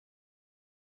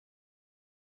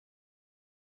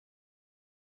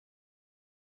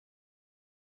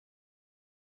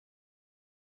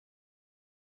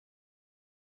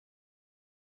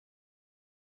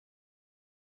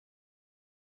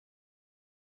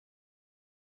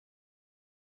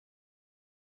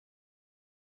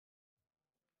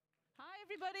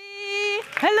Everybody,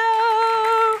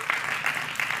 hello.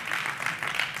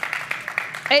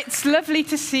 It's lovely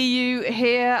to see you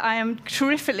here. I am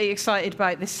terrifically excited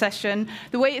about this session.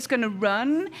 The way it's going to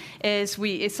run is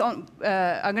I'm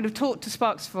going to talk to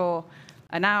Sparks for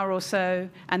an hour or so,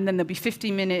 and then there'll be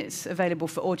 50 minutes available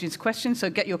for audience questions, so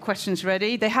get your questions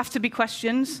ready. They have to be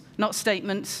questions, not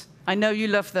statements. I know you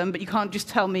love them, but you can't just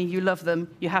tell me you love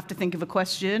them. You have to think of a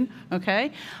question,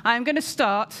 okay? I'm going to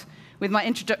start with my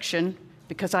introduction,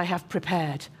 because I have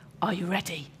prepared. Are you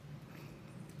ready?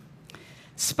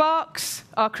 Sparks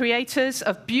are creators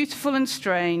of beautiful and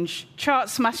strange,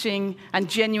 chart-smashing and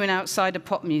genuine outsider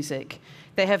pop music.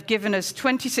 They have given us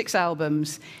 26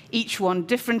 albums, each one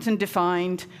different and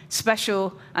defined,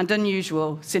 special and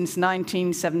unusual since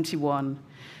 1971.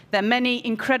 Their many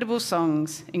incredible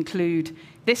songs include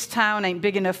This Town Ain't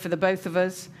Big Enough for the Both of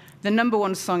Us, the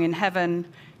 #1 song in Heaven,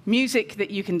 Music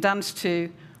That You Can Dance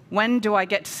To, When Do I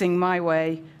Get to Sing My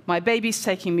Way, My Baby's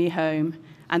Taking Me Home,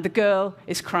 and The Girl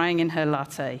Is Crying in Her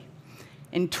Latte.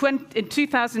 In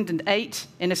 2008,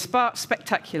 in a Sparks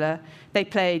Spectacular, they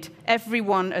played every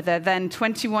one of their then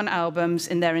 21 albums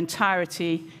in their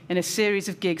entirety in a series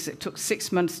of gigs that took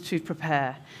 6 months to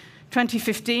prepare.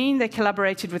 2015, they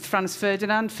collaborated with Franz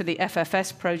Ferdinand for the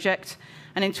FFS project,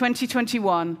 and in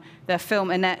 2021, their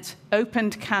film Annette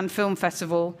opened Cannes Film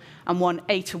Festival and won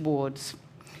 8 awards.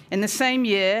 In the same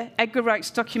year, Edgar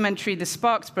Wright's documentary, The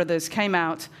Sparks Brothers, came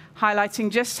out, highlighting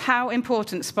just how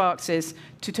important Sparks is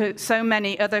to so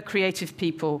many other creative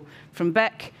people, from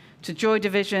Beck to Joy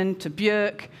Division to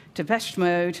Björk to Depeche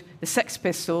Mode, the Sex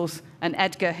Pistols, and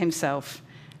Edgar himself.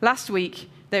 Last week,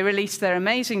 they released their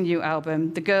amazing new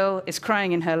album, The Girl Is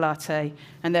Crying in Her Latte,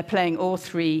 and they're playing all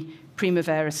 3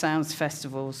 Primavera Sounds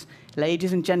festivals.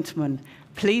 Ladies and gentlemen,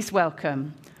 please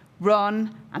welcome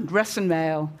Ron and Russ and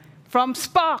Mael from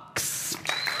Sparks.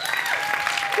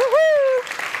 Woohoo!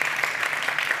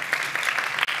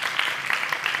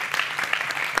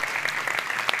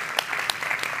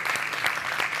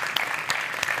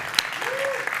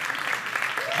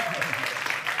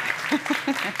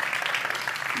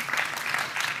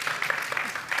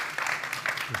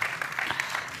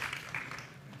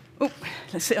 Oh,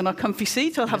 let's sit on our comfy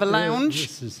seat. I'll have a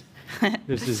lounge.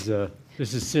 This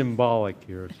is symbolic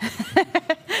here.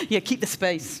 Yeah, keep the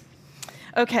space.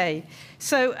 Okay,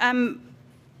 so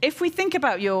if we think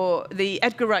about the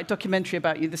Edgar Wright documentary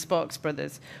about you, the Sparks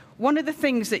Brothers, one of the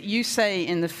things that you say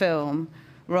in the film,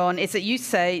 Ron, is that you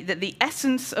say that the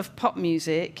essence of pop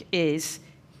music is,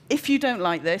 if you don't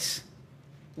like this,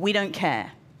 we don't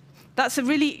care. That's a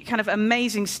really kind of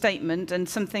amazing statement and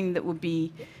something that would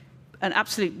be an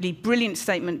absolutely brilliant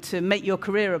statement to make your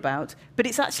career about, but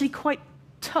it's actually quite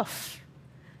tough.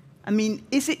 I mean,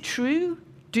 is it true?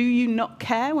 Do you not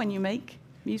care when you make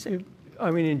music? I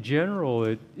mean, in general,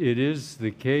 it is the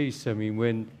case. I mean,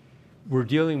 when we're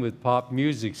dealing with pop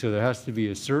music, so there has to be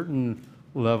a certain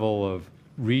level of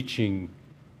reaching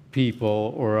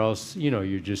people, or else,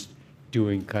 you're just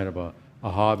doing kind of a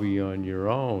hobby on your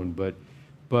own. But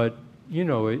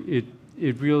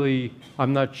it really,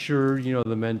 I'm not sure,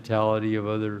 the mentality of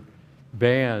other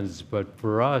bands, but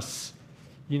for us,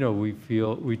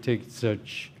 we take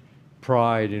such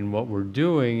pride in what we're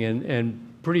doing, and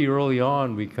pretty early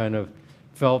on we kind of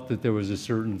felt that there was a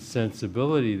certain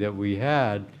sensibility that we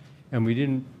had, and we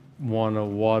didn't want to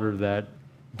water that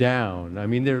down. I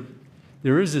mean, there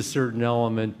is a certain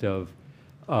element of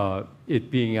it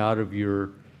being out of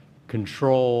your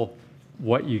control,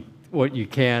 what you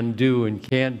can do and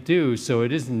can't do, so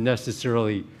it isn't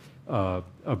necessarily a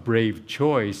brave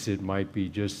choice. It might be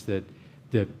just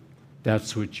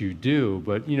that's what you do.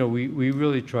 But, we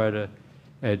really try to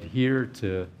adhere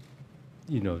to,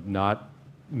 not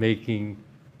making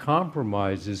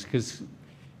compromises, because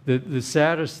the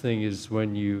saddest thing is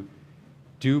when you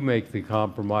do make the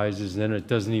compromises and then it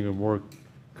doesn't even work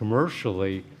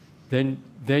commercially, then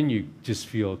you just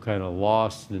feel kind of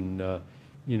lost, and,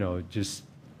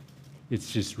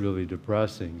 it's just really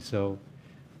depressing. So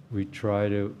we try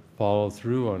to follow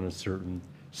through on a certain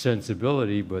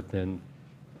sensibility, but then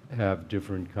have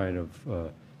different kind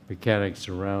of mechanics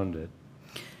around it.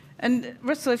 And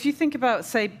Russell, if you think about,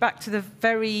 say, back to the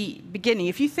very beginning,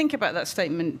 if you think about that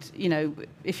statement,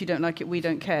 if you don't like it, we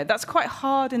don't care, that's quite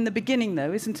hard in the beginning,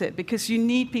 though, isn't it? Because you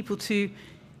need people to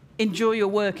enjoy your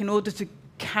work in order to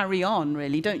carry on,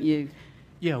 really, don't you?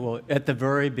 Yeah, well, at the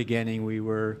very beginning,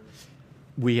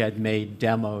 we had made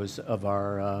demos of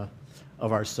our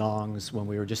songs when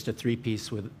we were just a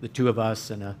 3-piece with the 2 of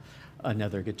us and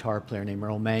another guitar player named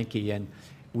Merle Mankey, and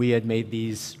we had made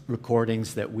these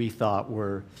recordings that we thought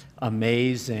were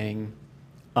amazing,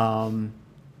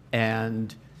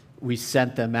 and we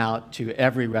sent them out to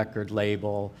every record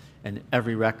label, and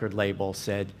every record label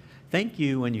said, thank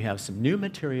you, when you have some new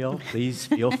material, please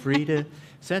feel free to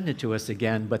send it to us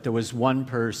again. But there was one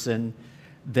person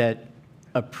that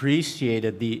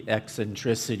appreciated the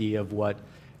eccentricity of what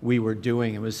we were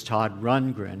doing. It was Todd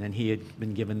Rundgren, and he had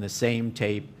been given the same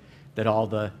tape that all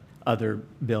the other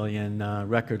billion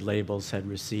record labels had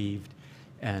received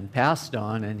and passed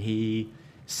on, and he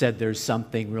said there's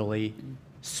something really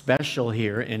special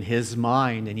here in his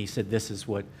mind, and he said this is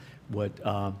what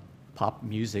pop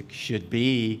music should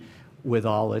be, with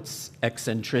all its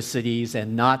eccentricities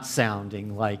and not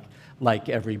sounding like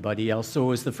everybody else. So it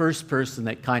was the first person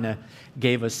that kind of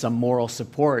gave us some moral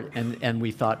support, and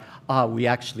we thought, we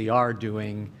actually are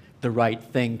doing the right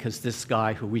thing, because this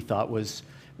guy who we thought was,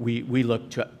 we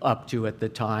looked up to at the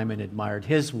time and admired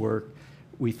his work,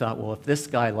 we thought, well, if this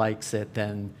guy likes it,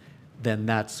 then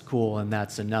that's cool and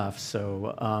that's enough.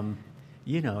 So,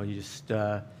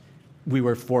 we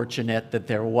were fortunate that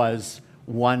there was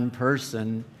one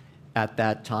person at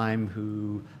that time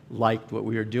who liked what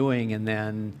we were doing and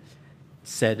then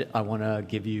said, I want to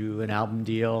give you an album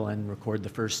deal and record the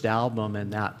first album,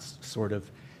 and that sort of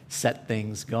set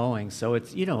things going. So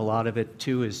it's, a lot of it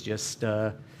too is just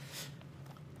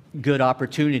good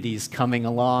opportunities coming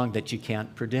along that you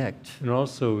can't predict. And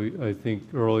also, I think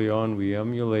early on we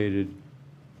emulated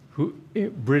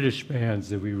British bands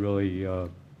that we really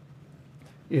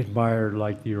admired,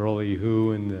 like the early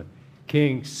Who and the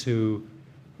Kinks, who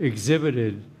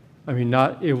exhibited,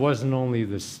 it wasn't only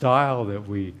the style that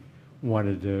we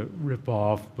wanted to rip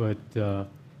off, but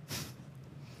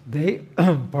they,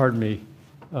 pardon me,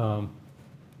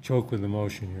 choke with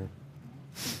emotion here.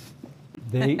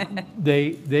 They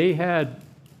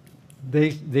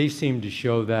seemed to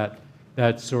show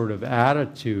that sort of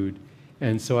attitude,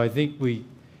 and so I think we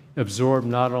absorbed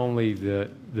not only the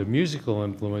musical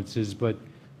influences, but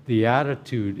the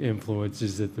attitude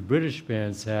influences that the British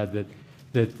bands had that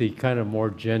the kind of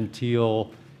more genteel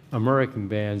American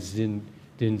bands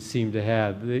didn't seem to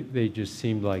have. They just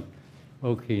seemed like,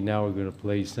 okay, now we're going to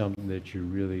play something that you're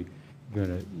really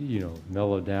going to,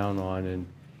 mellow down on,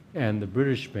 and the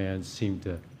British bands seem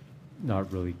to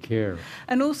not really care.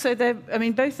 And also,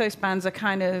 both those bands are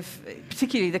kind of,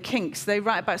 particularly the Kinks, they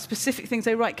write about specific things.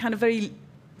 They write kind of very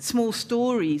small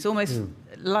stories, almost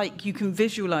like you can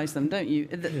visualize them, don't you?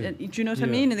 Do you know what I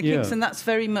mean? In the Kinks, and that's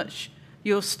very much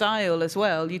your style as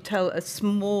well. You tell a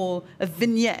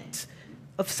vignette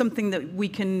of something that we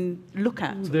can look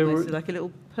at, almost, like a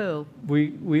little pearl.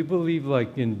 We believe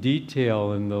like in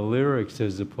detail in the lyrics,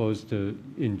 as opposed to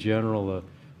in general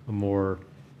a more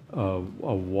a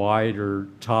wider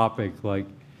topic, like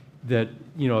that.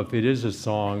 If it is a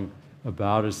song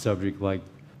about a subject like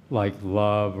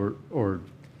love or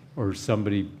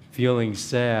somebody feeling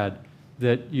sad,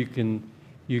 that you can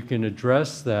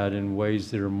address that in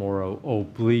ways that are more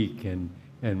oblique and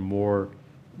more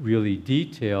really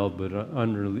detailed, but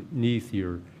underneath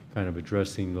you're kind of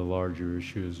addressing the larger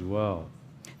issue as well.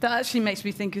 That actually makes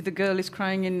me think of The Girl Is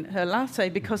Crying in Her Latte,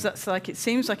 because that's like, it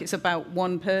seems like it's about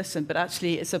one person, but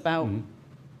actually it's about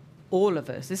all of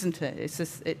us, isn't it?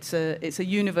 It's a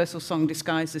universal song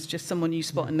disguised as just someone you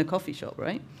spot in the coffee shop,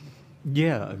 right?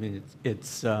 Yeah,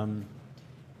 it's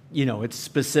it's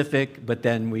specific, but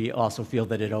then we also feel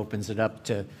that it opens it up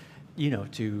to,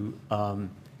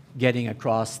 getting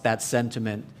across that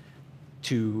sentiment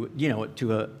to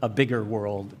a bigger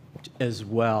world as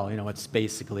well. It's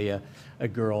basically a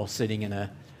girl sitting in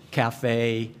a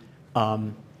cafe,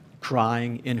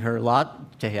 crying in her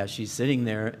latte as she's sitting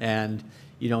there, and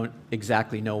you don't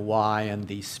exactly know why. And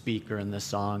the speaker in the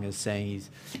song is saying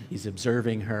he's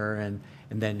observing her, and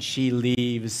then she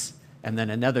leaves, and then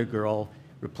another girl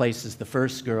replaces the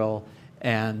first girl,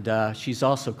 and she's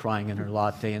also crying in her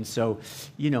latte. And so,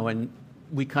 and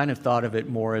we kind of thought of it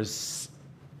more as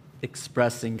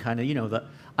expressing kind of, the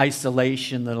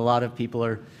isolation that a lot of people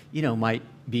are, might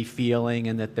be feeling,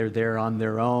 and that they're there on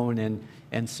their own.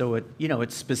 And so it,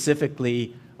 it's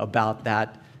specifically about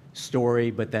that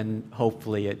story, but then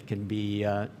hopefully it can be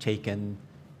taken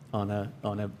on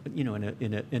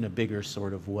a bigger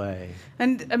sort of way.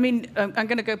 And I'm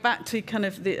going to go back to kind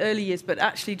of the early years, but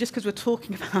actually, just because we're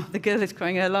talking about The Girl Is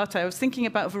Crying in Her Latte, I was thinking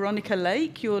about Veronica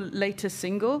Lake, your latest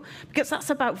single, because that's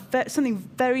about something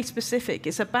very specific.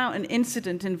 It's about an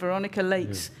incident in Veronica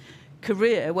Lake's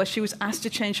career where she was asked to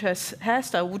change her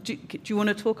hairstyle. Do you want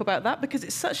to talk about that? Because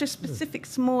it's such a specific,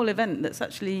 small event that's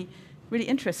actually really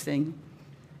interesting.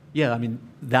 Yeah,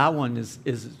 that one is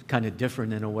kind of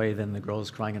different in a way than The Girl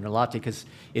Is Crying in Her Latte, because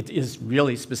it is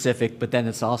really specific, but then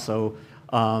it's also,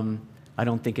 I I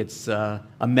don't think it's a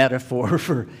metaphor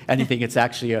for anything. It's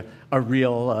actually a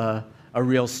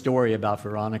real story about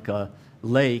Veronica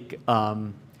Lake,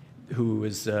 who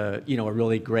was a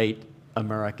really great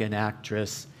American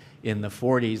actress in the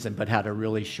 40s, but had a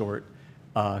really short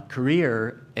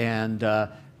career.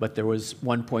 But there was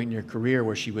one point in her career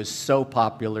where she was so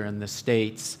popular in the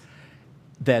States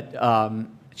that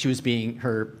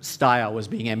her style was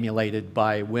being emulated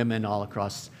by women all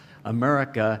across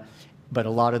America, but a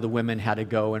lot of the women had to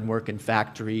go and work in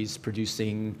factories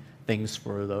producing things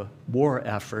for the war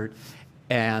effort,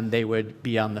 and they would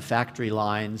be on the factory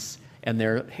lines, and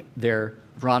their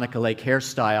Veronica Lake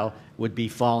hairstyle would be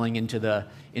falling into the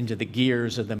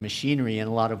gears of the machinery, and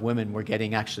a lot of women were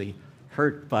getting actually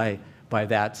hurt by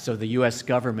that. So the U.S.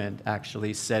 government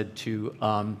actually said to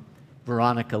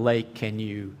Veronica Lake, can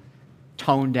you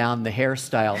tone down the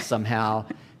hairstyle somehow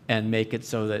and make it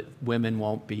so that women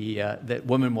won't be that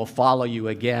women will follow you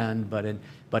again,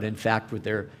 but in fact with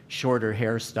their shorter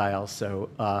hairstyle. So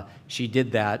she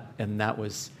did that, and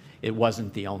it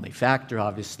wasn't the only factor,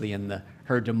 obviously, in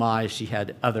her demise. She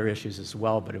had other issues as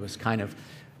well, but it was kind of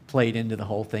played into the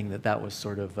whole thing that was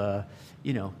sort of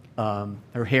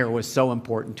her hair was so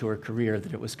important to her career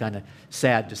that it was kind of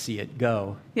sad to see it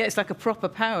go. Yeah, it's like a proper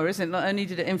power, isn't it? Not only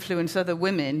did it influence other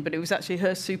women, but it was actually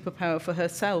her superpower for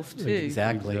herself too.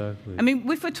 Exactly. I mean,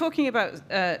 if we're talking about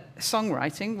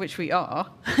songwriting, which we are,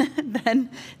 then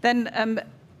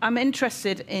I'm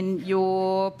interested in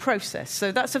your process.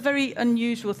 So that's a very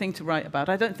unusual thing to write about.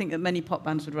 I don't think that many pop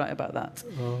bands would write about that.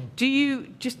 Do you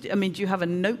have a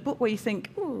notebook where you think,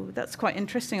 oh, that's quite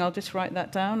interesting, I'll just write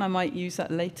that down, I might use that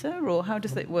later, or how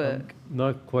does it work?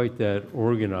 Not quite that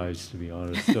organized, to be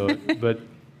honest. So, but,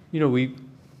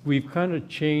 we've kind of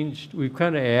changed, we've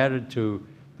kind of added to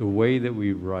the way that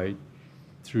we write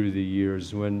through the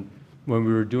years. When we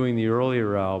were doing the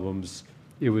earlier albums,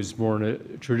 it was more in a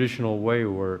traditional way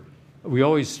where we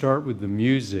always start with the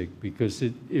music, because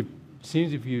it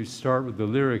seems if you start with the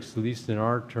lyrics, at least in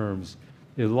our terms,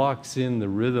 it locks in the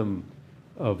rhythm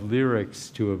of lyrics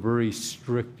to a very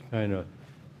strict kind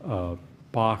of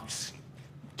box,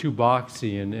 too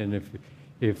boxy. And if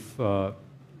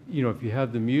you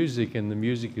have the music and the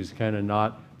music is kind of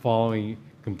not following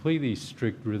completely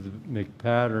strict rhythmic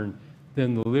pattern,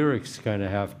 then the lyrics kind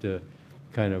of have to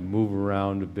kind of move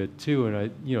around a bit too,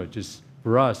 and just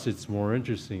for us, it's more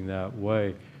interesting that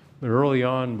way. But early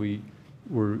on, we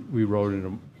wrote in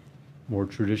a more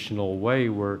traditional way,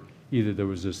 where either there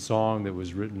was a song that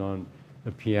was written on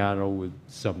the piano with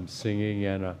some singing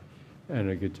and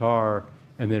a guitar,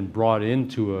 and then brought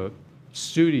into a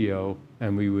studio,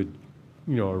 and we would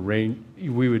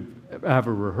we would have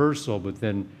a rehearsal, but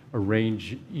then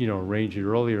arrange it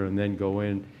earlier, and then go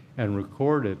in and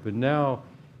record it. But now,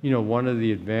 one of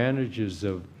the advantages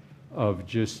of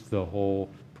just the whole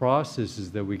process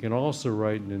is that we can also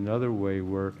write in another way,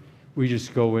 where we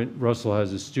just go in. Russell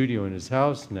has a studio in his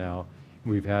house now.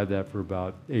 We've had that for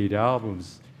about 8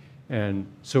 albums. And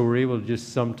so we're able to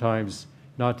just sometimes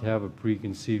not to have a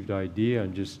preconceived idea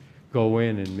and just go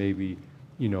in, and maybe,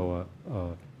 a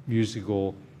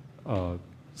musical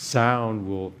sound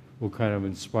will kind of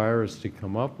inspire us to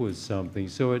come up with something.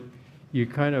 So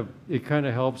it kind of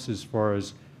helps as far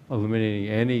as eliminating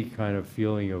any kind of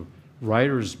feeling of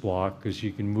writer's block, because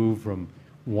you can move from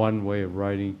one way of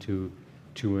writing to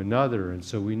another. And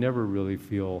so we never really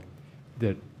feel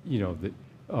that we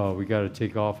got to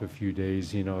take off a few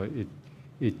days.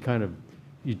 It kind of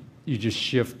you just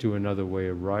shift to another way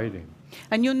of writing.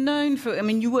 And you're known for,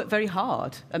 you work very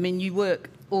hard. You work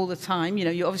all the time.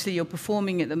 You're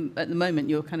performing at the moment.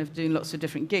 You're kind of doing lots of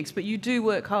different gigs, but you do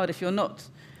work hard. If you're not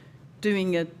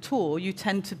doing a tour, you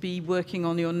tend to be working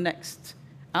on your next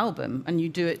album, and you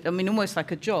do it, almost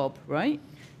like a job, right?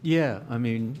 Yeah,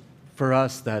 for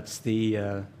us, that's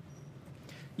the,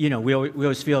 we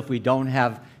always feel if we don't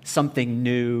have something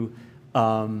new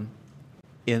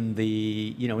in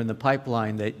the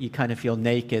pipeline, that you kind of feel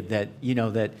naked, that,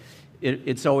 that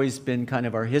it's always been kind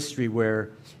of our history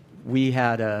where we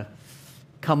had to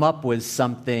come up with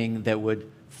something that would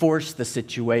force the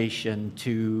situation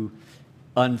to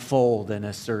unfold in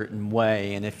a certain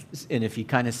way. And if you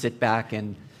kind of sit back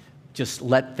and just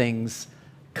let things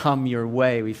come your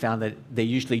way, we found that they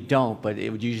usually don't, but it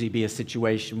would usually be a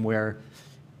situation where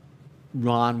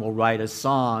Ron will write a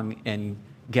song and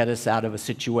get us out of a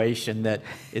situation that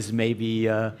is maybe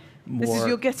more... This is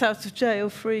your get out of jail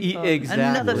free card. Exactly.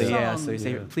 Another song. Yeah. So you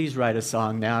say, please write a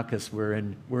song now, because we're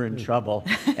in trouble.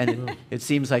 And it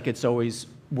seems like it's always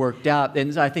worked out.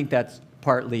 And I think that's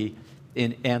partly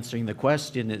in answering the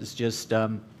question, is just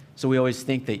so we always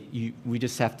think that we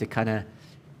just have to kind of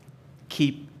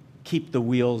keep keep the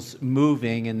wheels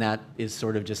moving, and that is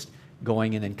sort of just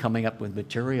going in and coming up with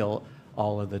material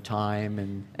all of the time.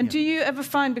 And do you ever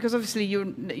find, because obviously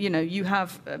you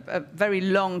have a very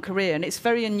long career, and it's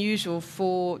very unusual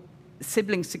for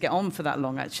siblings to get on for that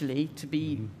long, actually, to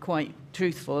be quite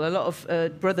truthful. A lot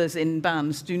of brothers in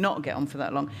bands do not get on for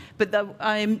that long. But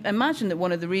I imagine that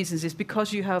one of the reasons is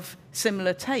because you have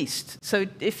similar taste. So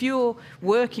if you're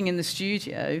working in the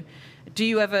studio, do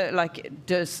you ever,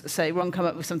 does, say, Ron come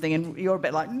up with something and you're a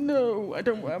bit like, no,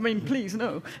 I mean, please,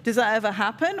 no. Does that ever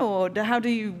happen, or how do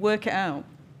you work it out?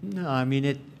 No, I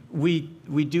mean,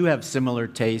 we do have similar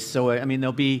tastes. So, I mean,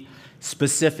 there'll be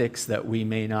specifics that we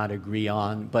may not agree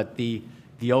on, but the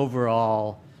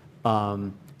overall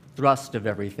thrust of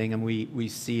everything, and we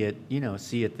see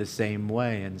it the same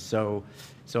way. And so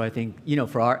I think,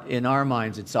 in our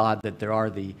minds, it's odd that there are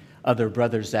the other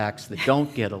brothers acts that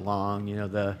don't get along,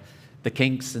 the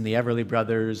Kinks and the Everly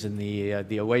Brothers and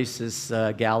the Oasis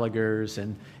Gallaghers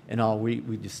and all.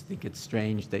 We just think it's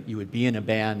strange that you would be in a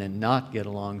band and not get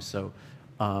along. So,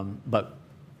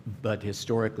 but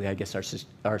historically, I guess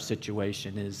our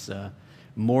situation is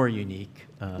more unique.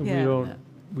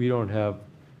 We don't have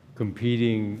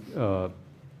competing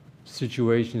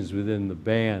situations within the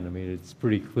band. I mean, it's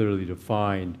pretty clearly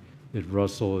defined that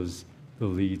Russell is the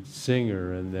lead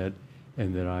singer and that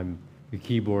I'm the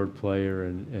keyboard player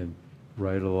and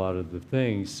write a lot of the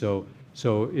things. So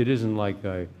it isn't like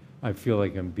I feel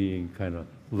like I'm being kind of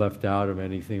left out of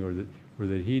anything, or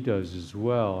that he does as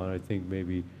well. And I think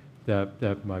maybe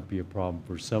that might be a problem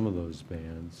for some of those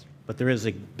bands. But there is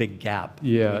a big gap.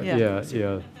 Yeah.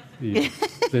 The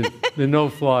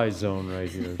no-fly zone right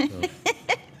here. So.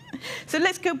 So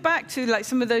let's go back to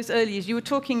some of those early years. You were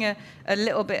talking a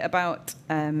little bit about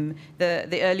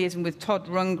the early years with Todd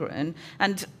Rundgren,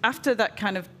 and after that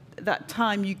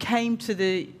time, you came to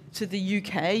the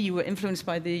UK. You were influenced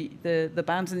by the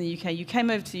bands in the UK. You came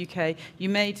over to the UK. You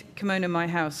made Kimono My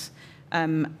House,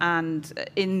 and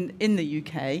in the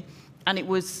UK, and it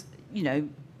was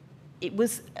it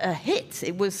was a hit.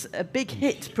 It was a big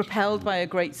hit, propelled by a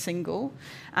great single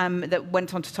that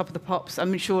went on to Top of the Pops.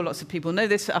 I'm sure lots of people know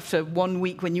this. After 1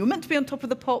 week when you were meant to be on Top of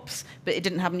the Pops, but it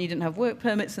didn't happen, you didn't have work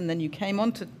permits, and then you came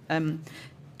on to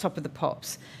Top of the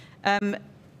Pops.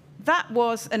 That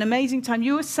was an amazing time.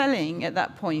 You were selling, at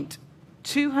that point,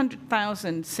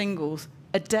 200,000 singles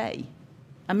a day.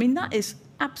 I mean, that is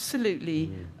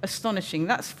absolutely astonishing.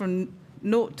 That's from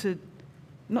 0 to,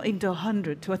 not even to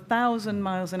 100, to 1,000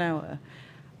 miles an hour.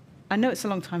 I know it's a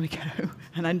long time ago,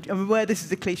 and I'm aware this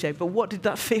is a cliche, but what did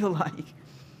that feel like?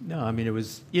 No, I mean, it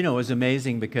was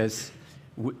amazing because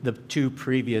the two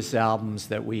previous albums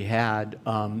that we had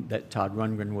that Todd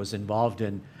Rundgren was involved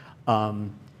in,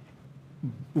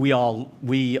 we all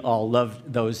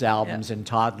loved those albums, and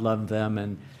Todd loved them,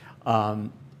 and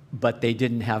but they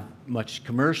didn't have much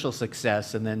commercial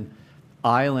success. And then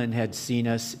Island had seen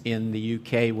us in the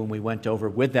UK when we went over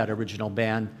with that original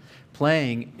band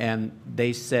playing, and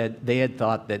they said they had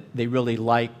thought that they really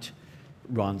liked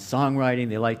Ron's songwriting,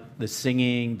 they liked the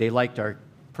singing, they liked our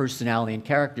personality and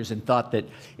characters, and thought that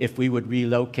if we would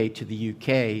relocate to the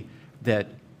UK, that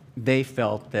they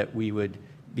felt that we would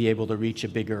be able to reach a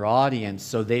bigger audience.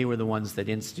 So they were the ones that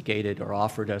instigated or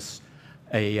offered us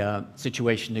a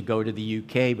situation to go to the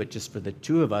UK, but just for the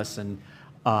two of us. And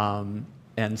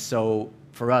so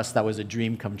for us, that was a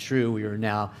dream come true. We were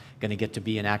now going to get to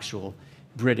be an actual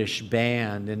British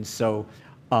band. And so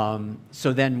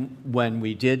then when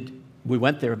we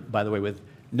went there, by the way, with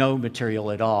no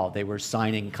material at all. They were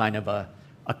signing kind of a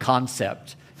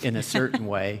concept in a certain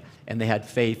way, and they had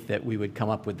faith that we would come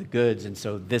up with the goods. And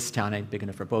so This Town Ain't Big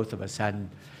Enough for Both of Us hadn't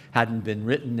been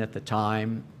written at the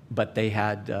time, but they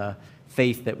had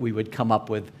faith that we would come up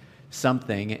with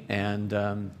something,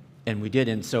 and we did.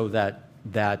 And so that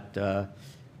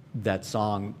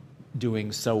song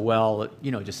doing so well,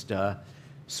 just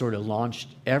sort of launched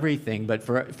everything. But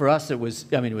for us, it was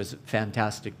a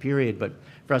fantastic period. But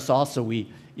for us also, we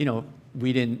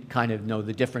didn't kind of know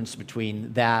the difference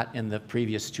between that and the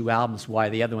previous two albums, why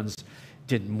the other ones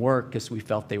didn't work, because we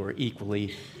felt they were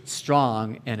equally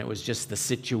strong, and it was just the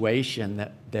situation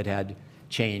that had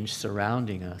changed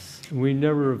surrounding us.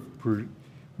 Whenever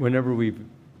we've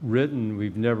written,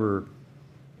 we've never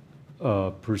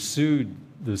pursued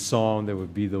the song that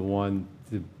would be the one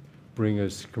to bring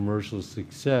us commercial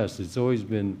success. It's always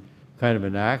been kind of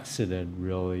an accident,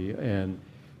 really, and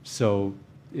so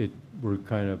we're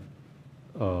kind of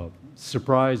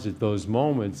surprised at those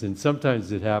moments, and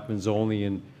sometimes it happens only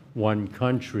in one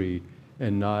country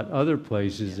and not other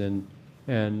places. And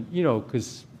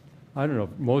because I don't know,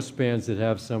 most bands that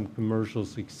have some commercial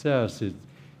success,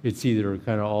 it's either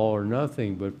kind of all or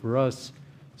nothing. But for us,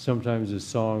 sometimes a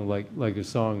song like a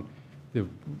song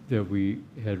that we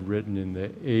had written in the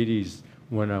 80s,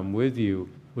 When I'm With You,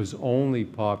 was only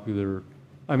popular.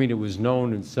 I mean, it was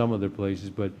known in some other places,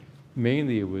 but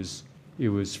mainly it was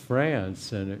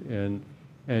France, and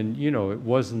you know, it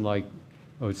wasn't like,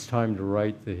 oh, it's time to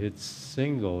write the hit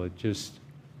single. It just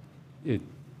it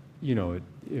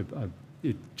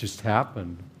just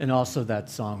happened. And also that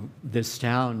song, This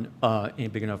Town,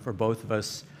 Ain't Big Enough for Both of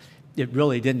Us, it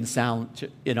really didn't sound,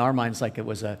 in our minds, like it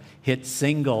was a hit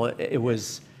single. It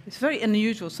was... It's a very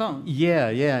unusual song. Yeah,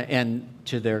 yeah. And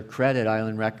to their credit,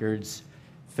 Island Records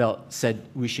said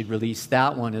we should release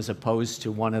that one as opposed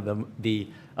to one of the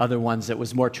other ones that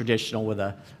was more traditional with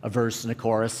a verse and a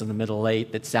chorus in the middle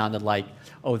eight that sounded like,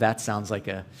 oh, that sounds like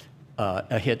a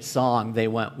hit song. They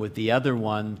went with the other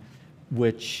one,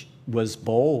 which was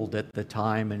bold at the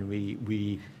time, and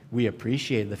we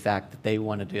appreciated the fact that they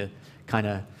wanted to kind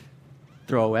of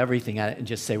throw everything at it and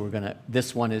just say,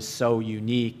 this one is so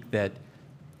unique that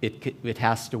it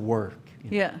has to work. You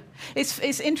know? Yeah,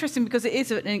 it's interesting because it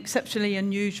is an exceptionally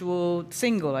unusual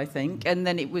single, I think, and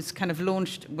then it was kind of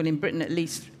launched, well, in Britain at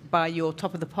least, by your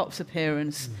Top of the Pops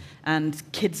appearance, and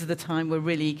kids at the time were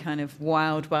really kind of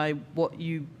wowed by what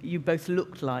you both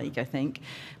looked like, I think.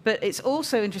 But it's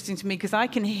also interesting to me because I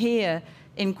can hear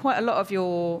in quite a lot of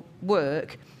your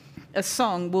work, a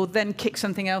song will then kick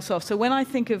something else off. So when I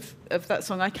think of that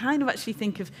song, I kind of actually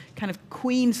think of kind of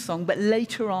Queen's song, but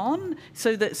later on,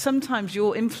 so that sometimes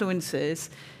your influences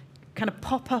kind of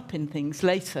pop up in things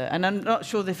later. And I'm not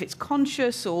sure if it's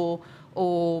conscious or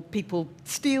people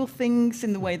steal things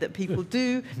in the way that people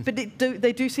do, but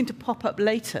they do seem to pop up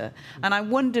later. And I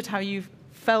wondered how you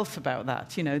felt about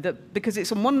that, you know, that because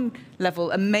it's on one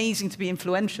level amazing to be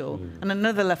influential, and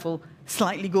another level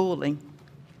slightly galling.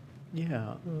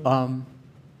 Yeah.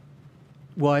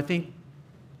 Well,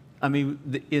 I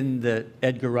mean, in the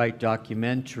Edgar Wright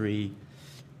documentary,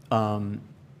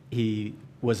 he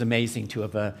was amazing to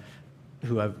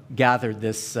have gathered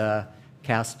this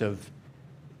cast of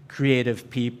creative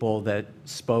people that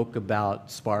spoke about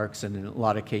Sparks and in a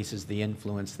lot of cases the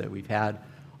influence that we've had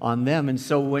on them. And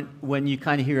so when you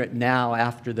kind of hear it now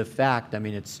after the fact, I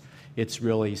mean, it's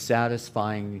really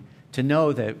satisfying to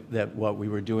know that what we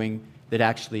were doing, that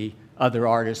actually other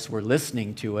artists were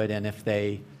listening to it, and if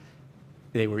they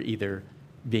were either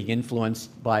being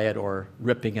influenced by it or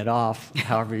ripping it off,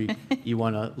 however you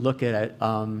want to look at it,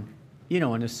 you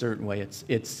know, in a certain way,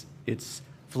 it's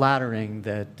flattering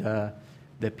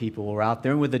that people were out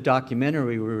there. And with the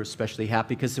documentary, we were especially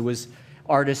happy because it was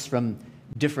artists from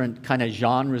different kind of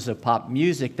genres of pop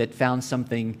music that found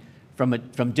something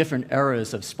from different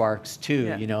eras of Sparks too.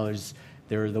 Yeah. You know,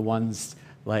 there are the ones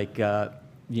like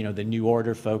you know, the New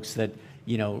Order folks that,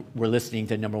 you know, were listening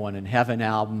to Number One in Heaven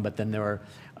album, but then there were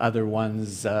other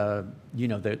ones, you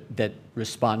know, that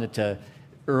responded to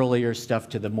earlier stuff,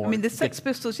 to the more... I mean, the Sex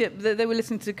Pistols, yeah, they were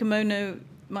listening to Kimono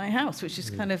My House, which is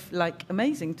kind of, like,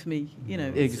 amazing to me, you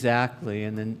know. Exactly,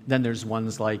 and then there's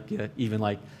ones like, even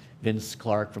like Vince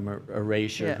Clarke from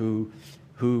Erasure, yeah,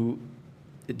 who,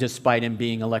 despite him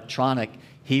being electronic,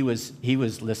 he was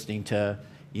listening to,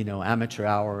 you know, Amateur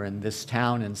Hour and This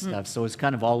Town and stuff. So it's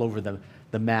kind of all over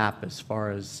the map as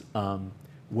far as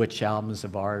which albums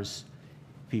of ours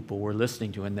people were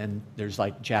listening to. And then there's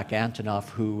like Jack Antonoff,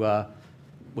 who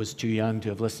was too young to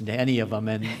have listened to any of them,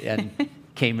 and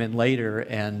came in later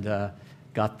and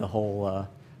got the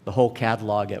whole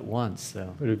catalog at once.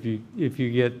 So. But if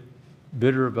you get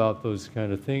bitter about those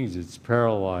kind of things, it's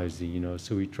paralyzing, you know.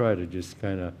 So we try to just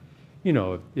kind of, you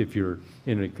know, if you're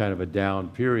in a kind of a down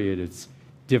period, it's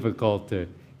difficult to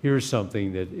hear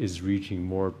something that is reaching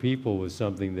more people with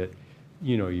something that,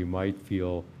 you know, you might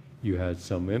feel you had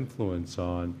some influence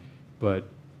on, but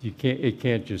you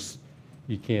can't just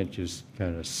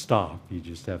kind of stop. You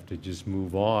just have to just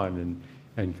move on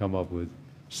and come up with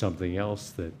something else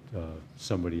that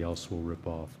somebody else will rip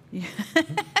off. Yeah.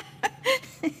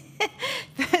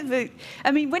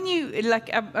 I mean, when you, like,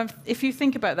 if you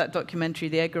think about that documentary,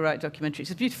 the Edgar Wright documentary,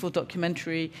 it's a beautiful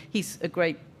documentary. He's a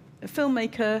great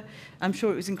filmmaker. I'm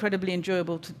sure it was incredibly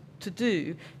enjoyable to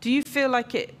do. Do you feel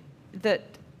like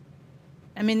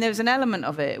I mean, there was an element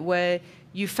of it where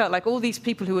you felt like all these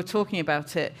people who were talking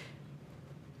about it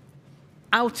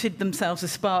outed themselves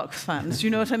as Sparks fans, you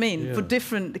know what I mean? Yeah. For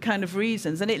different kind of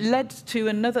reasons. And it led to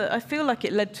I feel like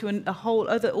it led to a whole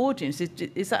other audience.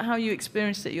 Is that how you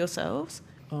experienced it yourselves?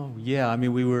 Oh, yeah. I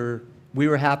mean, we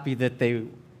were happy that they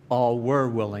all were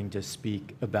willing to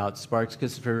speak about Sparks,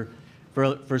 because for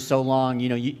so long, you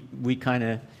know, we kind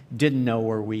of didn't know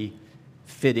where we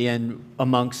fit in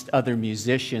amongst other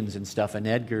musicians and stuff. And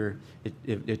Edgar,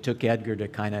 it took Edgar to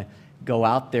kind of go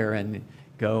out there and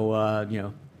go, you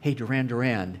know, hey, Duran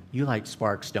Duran, you like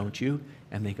Sparks, don't you?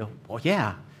 And they go, well,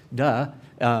 yeah, duh.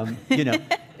 You know,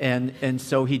 and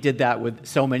so he did that with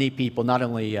so many people, not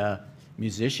only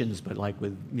musicians, but like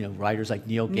with, you know, writers like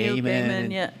Neil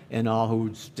Gaiman and all,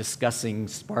 who's discussing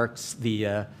Sparks,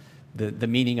 the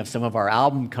meaning of some of our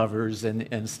album covers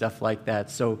and stuff like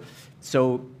that. So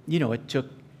you know, it took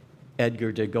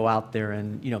Edgar to go out there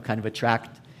and, you know, kind of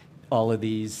attract all of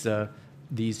these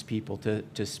people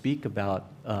to speak about,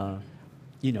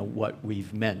 you know, what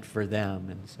we've meant for them.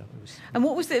 And so it was. And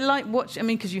what was it like I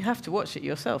mean, because you have to watch it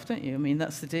yourself, don't you? I mean,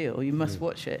 that's the deal. You must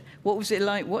watch it. What was it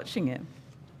like watching it?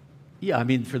 Yeah, I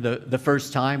mean, for the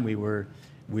first time, we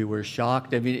were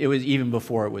shocked. I mean, it was even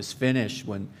before it was finished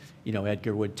when, you know,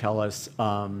 Edgar would tell us,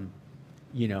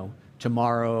 you know,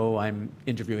 tomorrow I'm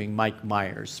interviewing Mike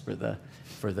Myers for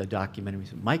the documentary. We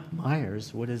said, Mike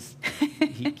Myers? What is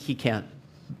he can't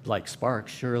like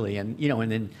Sparks, surely. And, you know,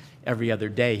 and then every other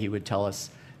day he would tell us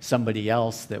somebody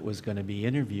else that was going to be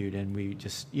interviewed, and we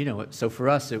just, you know, so for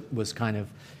us it was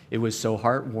so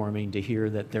heartwarming to hear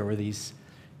that there were these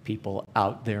people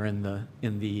out there in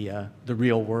the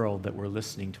real world that were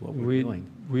listening to what we're doing.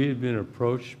 We had been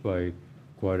approached by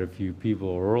quite a few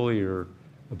people earlier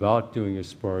about doing a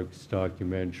Sparks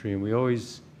documentary, and we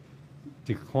always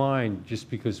declined just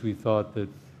because we thought that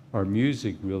our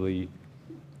music really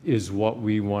is what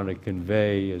we want to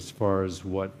convey as far as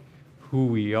who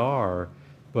we are.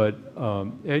 But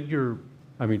Edgar,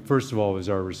 I mean, first of all, was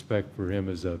our respect for him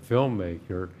as a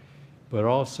filmmaker, but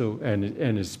also, and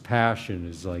his passion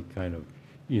is like kind of,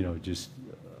 you know, just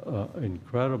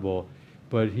incredible.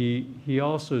 But he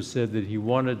also said that he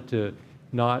wanted to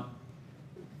not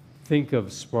think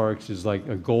of Sparks as like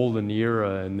a golden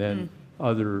era and then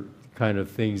other kind of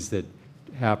things that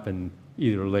happened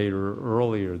either later or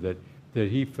earlier, that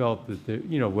he felt that,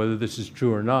 you know, whether this is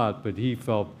true or not, but he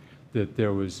felt that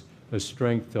there was a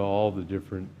strength to all the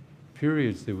different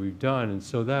periods that we've done. And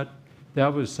so that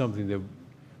was something that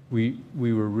we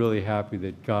were really happy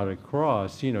that got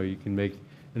across. You know, you can make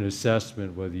an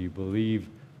assessment whether you believe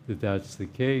that that's the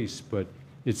case, but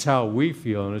it's how we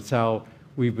feel, and it's how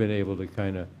we've been able to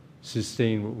kind of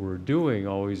sustain what we're doing,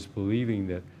 always believing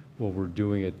that what we're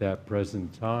doing at that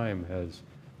present time has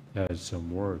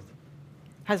some worth.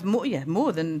 Has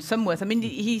more than some worth. I mean,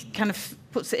 he kind of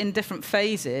puts it in different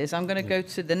phases. I'm going to go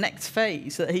to the next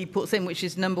phase that he puts in, which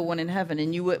is Number One in Heaven,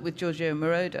 and you work with Giorgio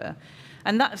Moroder.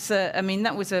 And that's, I mean,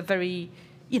 that was a very,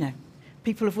 you know,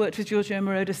 people have worked with Giorgio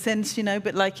Moroder since, you know,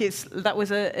 but like that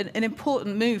was an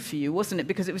important move for you, wasn't it?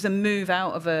 Because it was a move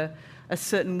out of a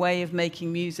certain way of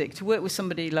making music, to work with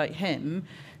somebody like him,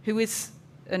 who is,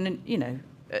 you know,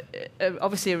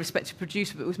 obviously a respected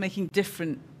producer, but was making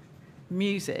different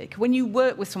music. When you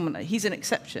work with someone, he's an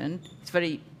exception, it's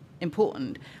very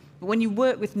important, but when you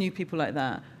work with new people like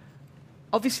that,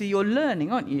 obviously you're learning,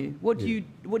 aren't you? What do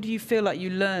you feel like you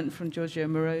learned from Giorgio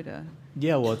Moroder?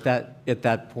 Yeah, well, at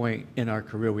that point in our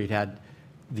career, we'd had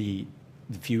the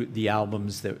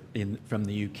albums from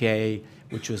the UK,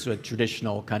 which was a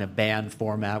traditional kind of band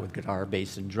format with guitar,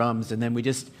 bass, and drums, and then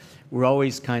we're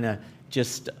always kind of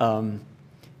just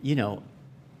you know,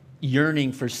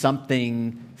 yearning for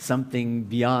something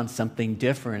beyond, something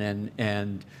different,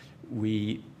 and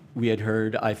we had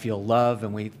heard I Feel Love,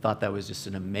 and we thought that was just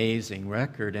an amazing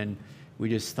record, and we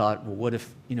just thought, well, what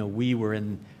if, you know, we were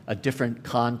in a different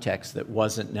context that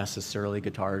wasn't necessarily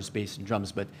guitars, bass, and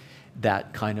drums, but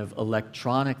that kind of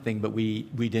electronic thing, but we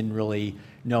didn't really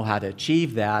know how to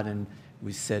achieve that, and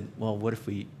we said, well, what if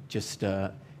we just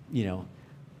you know,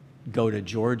 go to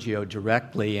Giorgio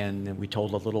directly, and we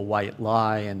told a little white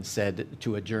lie and said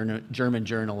to a German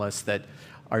journalist that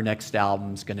our next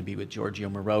album's going to be with Giorgio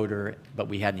Moroder, but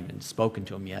we hadn't even spoken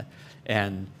to him yet.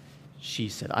 And she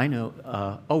said, I know,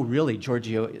 oh, really,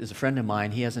 Giorgio is a friend of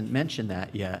mine. He hasn't mentioned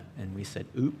that yet. And we said,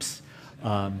 oops,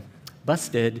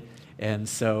 busted. And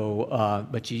so,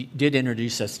 but she did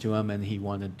introduce us to him, and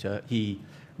he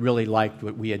really liked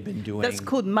what we had been doing. That's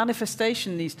called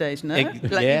manifestation these days, no? Yeah. You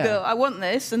go, I want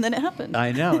this, and then it happened.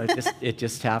 I know, it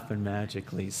just happened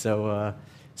magically. So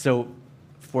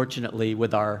fortunately,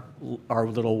 with our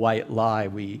little white lie,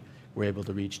 we were able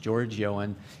to reach Giorgio,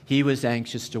 and he was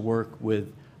anxious to work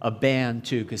with a band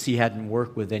too, because he hadn't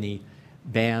worked with any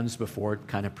bands before. It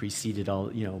kind of preceded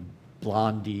all, you know,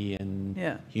 Blondie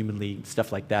and Human League,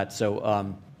 stuff like that.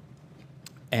 So,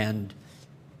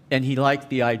 and he liked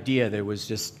the idea. There was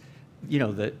just, you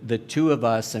know, the two of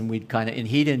us, and we'd kind of, and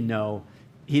he didn't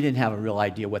have a real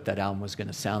idea what that album was going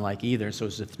to sound like either. So it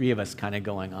was the three of us kind of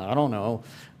going, I don't know.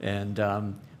 And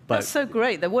That's so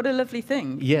great. What a lovely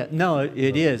thing. Yeah, no,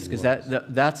 it is, because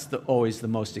that's always the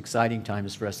most exciting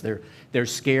times for us. They're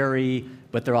scary,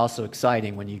 but they're also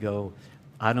exciting when you go,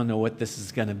 I don't know what this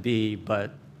is going to be,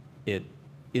 but it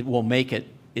will make it.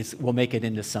 We'll make it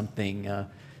into something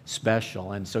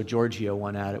special. And so Giorgio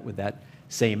went at it with that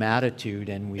same attitude,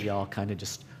 and we all kind of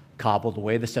just cobbled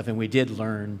away the stuff. And we did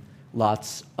learn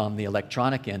lots on the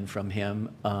electronic end from him,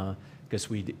 because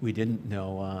we didn't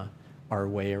know our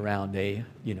way around a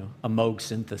Moog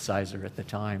synthesizer at the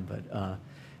time, but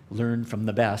learn from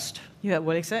the best. Yeah,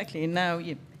 well, exactly. And now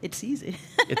it's easy.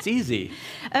 It's easy.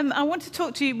 I want to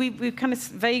talk to you. We've kind of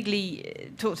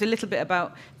vaguely talked a little bit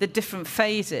about the different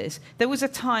phases. There was a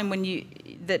time when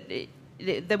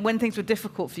when things were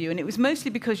difficult for you, and it was mostly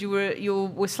because you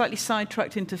were slightly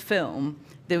sidetracked into film.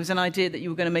 There was an idea that you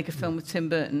were going to make a film with Tim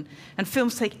Burton, and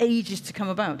films take ages to come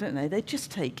about, don't they? They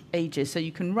just take ages. So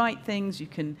you can write things, you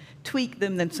can tweak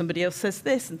them, then somebody else says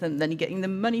this, and then you're getting the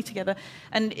money together.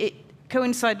 And it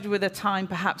coincided with a time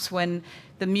perhaps when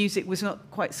the music was not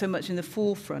quite so much in the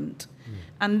forefront.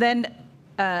 And then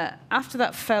after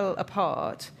that fell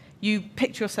apart, you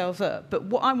picked yourselves up. But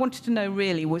what I wanted to know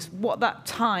really was what that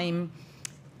time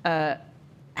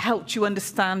helped you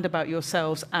understand about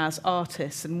yourselves as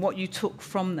artists and what you took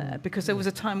from there, because there was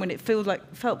a time when it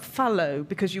felt fallow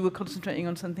because you were concentrating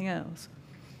on something else.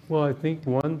 Well, I think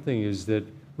one thing is that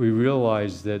we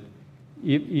realized that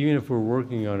even if we're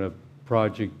working on a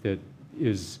project that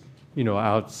is,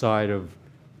 outside of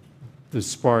the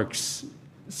Sparks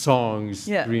songs,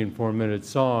 3 and 4 minute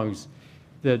songs,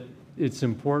 that it's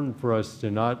important for us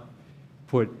to not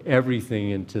put everything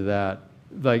into that.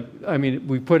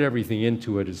 We put everything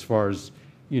into it as far as,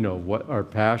 what our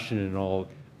passion and all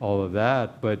of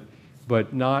that, but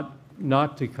not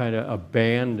to kind of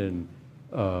abandon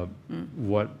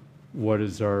what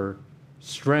is our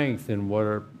strength and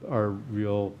what our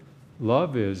real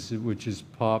love is, which is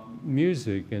pop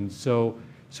music. And so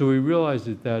we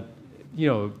realized that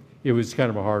it was kind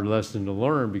of a hard lesson to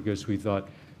learn, because we thought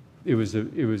it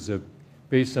was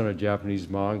based on a Japanese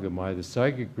manga, Mai the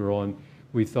Psychic Girl, and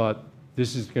we thought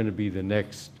this is going to be the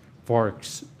next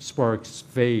Sparks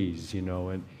phase,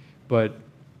 but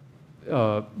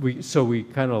we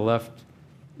kind of left,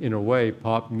 in a way,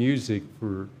 pop music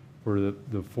for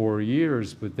the 4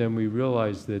 years, but then we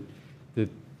realized that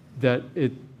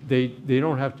they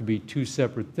don't have to be two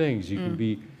separate things. You can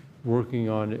be working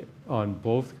on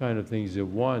both kind of things at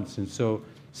once. And so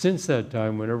since that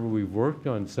time, whenever we've worked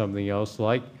on something else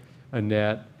like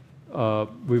Annette,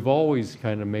 we've always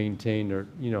kind of maintained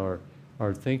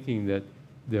our thinking that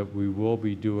we will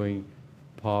be doing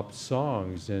pop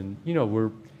songs. And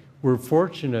we're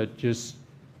fortunate. Just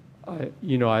I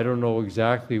don't know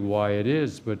exactly why it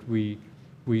is, but we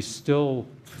still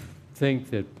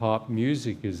think that pop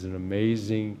music is an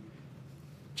amazing,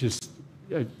 just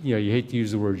you hate to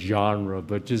use the word genre,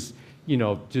 but just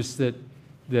that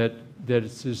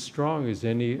it's as strong as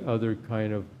any other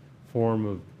kind of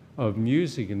form of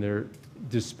music. And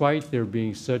despite there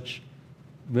being such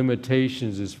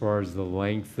limitations as far as the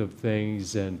length of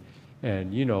things and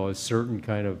a certain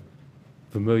kind of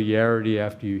familiarity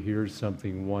after you hear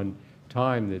something one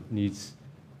time that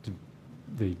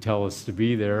they tell us to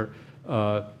be there,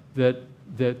 that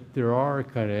there are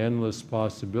kind of endless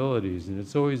possibilities. And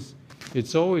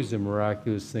it's always a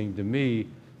miraculous thing to me,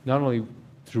 not only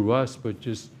through us, but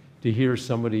just to hear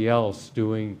somebody else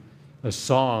doing a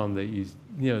song that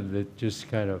that just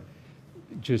kind of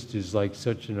just is like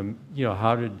such an,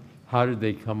 how did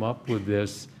they come up with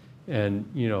this? And,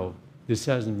 this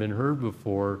hasn't been heard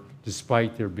before,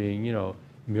 despite there being,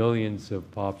 millions of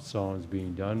pop songs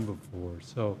being done before.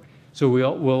 So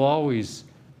we'll always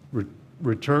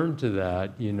return to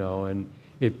that,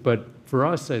 but for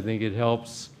us, I think it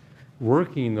helps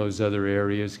working in those other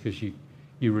areas, because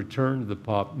you return to the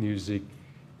pop music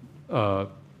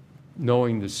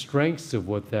knowing the strengths of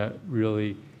what that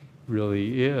really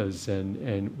is,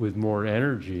 and with more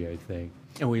energy, I think.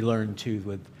 And we learn too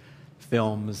with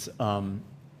films,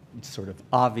 it's sort of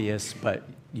obvious, but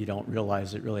you don't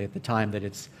realize it really at the time, that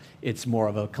it's more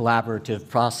of a collaborative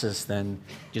process than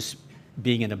just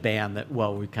being in a band that,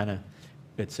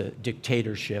 it's a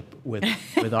dictatorship with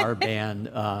our band,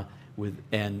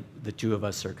 and the two of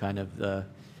us are kind of the,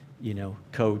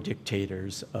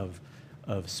 co-dictators of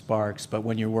Sparks. But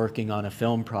when you're working on a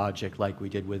film project like we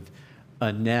did with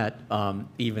Annette,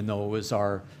 even though it was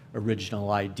our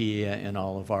original idea and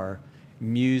all of our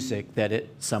music, that at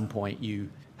some point you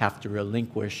have to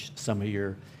relinquish some of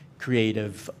your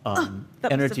creative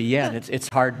energy. Yeah, and it's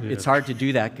hard. Yeah. It's hard to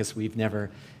do that, because we've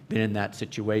never been in that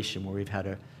situation where we've had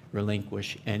to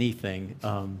relinquish anything.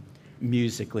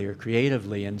 musically or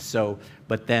creatively. And so,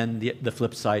 but then the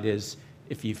flip side is,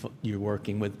 if you're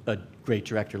working with a great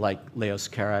director like Leos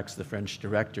Carax, the French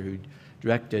director who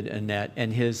directed Annette,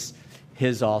 and his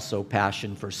also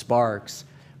passion for Sparks.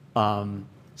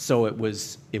 So it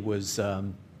was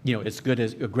as good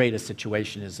as a great a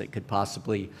situation as it could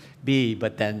possibly be.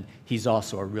 But then he's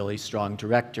also a really strong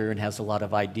director and has a lot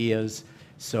of ideas.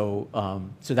 So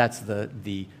that's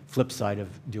the flip side of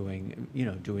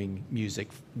doing music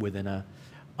within a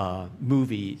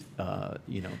movie.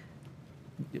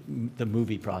 The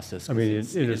movie process. I mean,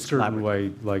 in a certain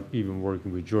way, like even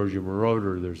working with Giorgio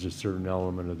Moroder, there's a certain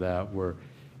element of that where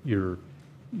you're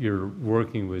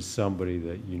working with somebody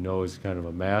that you know is kind of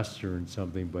a master in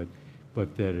something,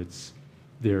 but that it's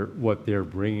what they're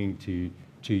bringing to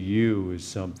you is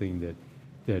something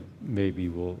that maybe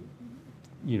will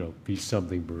be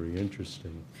something very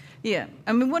interesting. Yeah,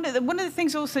 I mean, one of the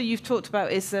things also you've talked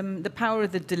about is the power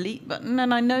of the delete button,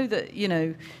 and I know that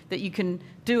that you can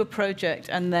do a project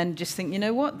and then just think, you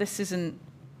know what, this isn't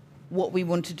what we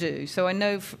want to do. So I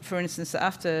know, for instance, that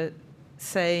after,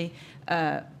 say,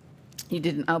 you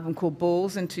did an album called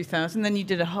Balls in 2000, then you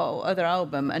did a whole other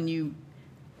album and you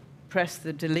pressed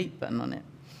the delete button on it.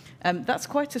 That's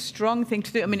quite a strong thing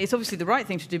to do. I mean, it's obviously the right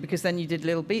thing to do because then you did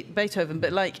Little Beethoven,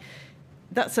 but like,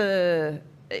 it's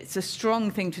a strong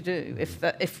thing to do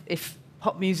if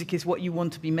pop music is what you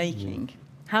want to be making. Yeah.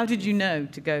 How did you know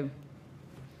to go?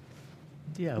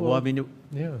 Yeah, well, I mean,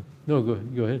 yeah. No, go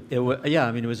ahead.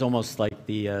 I mean, it was almost like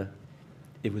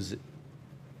it was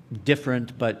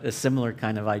different, but a similar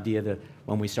kind of idea to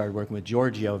when we started working with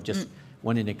Giorgio, of just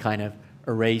wanting to kind of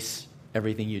erase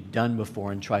everything you'd done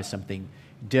before and try something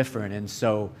different. And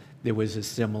so there was a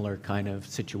similar kind of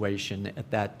situation at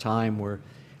that time where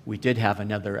we did have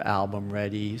another album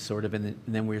ready, sort of, and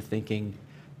then we were thinking,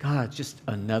 God, just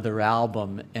another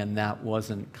album, and that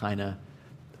wasn't kind of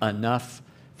enough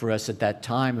for us at that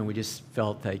time, and we just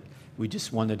felt like we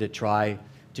just wanted to try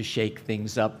to shake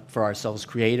things up for ourselves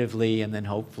creatively, and then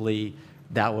hopefully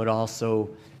that would also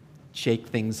shake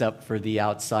things up for the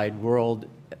outside world,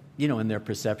 in their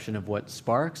perception of what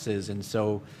Sparks is. And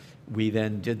so we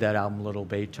then did that album, Little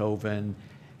Beethoven,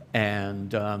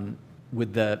 and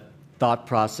with the thought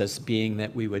process being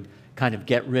that we would kind of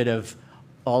get rid of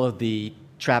all of the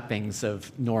trappings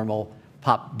of normal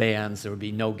pop bands. There would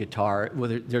be no guitar.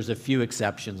 Well, there's a few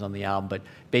exceptions on the album, but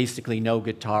basically no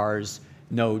guitars,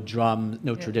 no drums,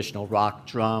 no traditional rock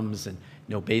drums, and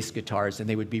no bass guitars, and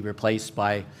they would be replaced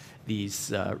by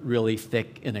these really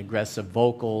thick and aggressive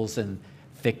vocals and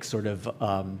thick sort of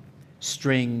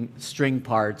string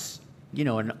parts,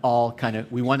 and all kind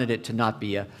of, we wanted it to not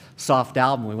be a soft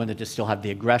album. We wanted to still have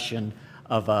the aggression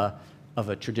of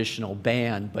a traditional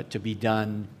band, but to be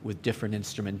done with different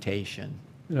instrumentation.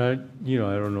 I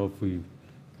don't know if we've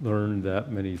learned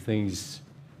that many things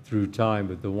through time,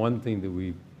 but the one thing that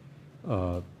we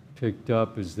picked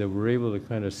up is that we're able to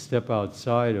kind of step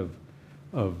outside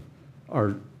of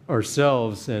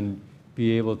ourselves and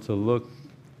be able to look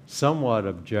somewhat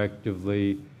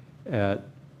objectively at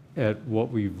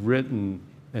what we've written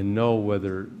and know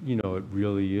whether it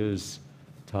really is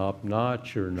top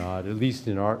notch or not. At least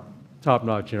in our top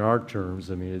notch in our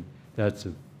terms. I mean, that's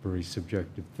a very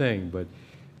subjective thing.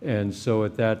 And so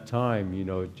at that time,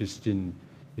 it just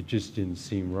didn't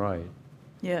seem right.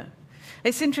 Yeah.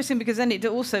 It's interesting because then it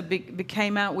also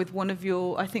came out with one of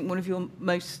your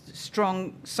most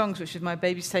strong songs, which is My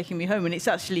Baby's Taking Me Home. And it's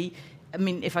actually, I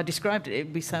mean, if I described it,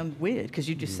 it would sound weird because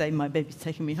you just say, My Baby's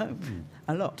Taking Me Home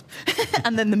a lot.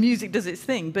 And then the music does its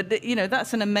thing. But,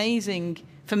 that's an amazing,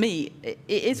 for me, it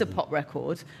is a pop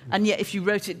record. And yet if you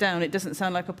wrote it down, it doesn't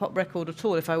sound like a pop record at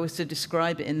all if I was to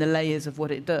describe it in the layers of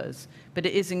what it does. But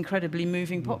it is an incredibly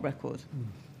moving pop record.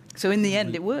 So in the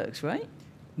end, it works, right?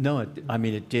 No,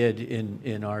 it did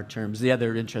in our terms. The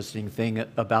other interesting thing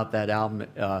about that album,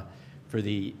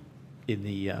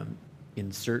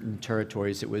 in certain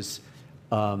territories, it was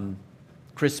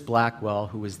Chris Blackwell,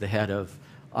 who was the head of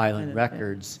Island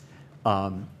Records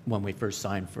when we first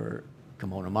signed for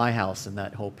Come On to My House and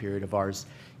that whole period of ours.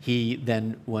 He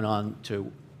then went on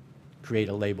to create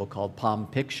a label called Palm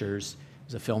Pictures. It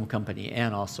was a film company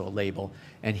and also a label.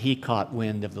 And he caught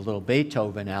wind of the Little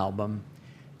Beethoven album.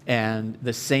 And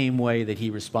the same way that he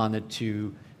responded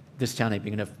to This Town Ain't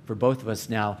Big Enough for Both of Us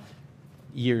now,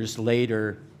 years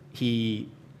later, he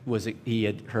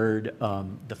had heard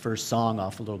the first song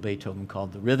off of Little Beethoven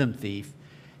called The Rhythm Thief,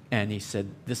 and he said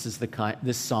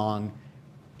this song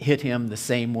hit him the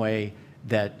same way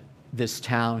that This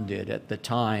Town did at the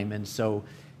time. And so,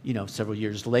 several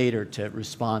years later, to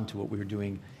respond to what we were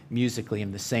doing musically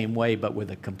in the same way, but with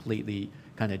a completely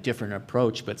kind of different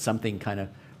approach, but something kind of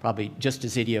probably just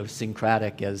as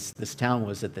idiosyncratic as this town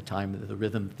was at the time of the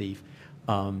Rhythm Thief.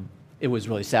 It was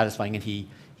really satisfying, and he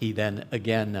then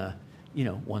again,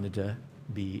 wanted to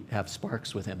have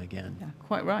Sparks with him again. Yeah,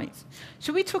 quite right.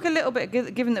 Should we talk a little bit,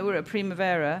 given that we're at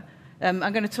Primavera? I'm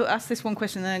going to ask this one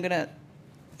question, and then I'm going to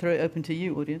throw it open to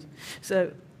you, audience.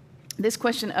 So, this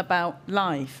question about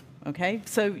live. Okay,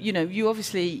 so you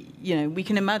obviously we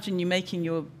can imagine you making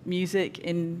your music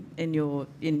in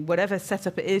whatever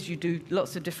setup it is. You do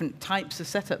lots of different types of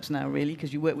setups now, really,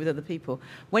 because you work with other people.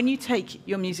 When you take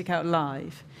your music out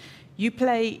live, you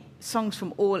play songs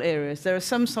from all eras. There are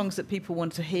some songs that people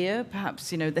want to hear,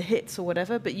 perhaps the hits or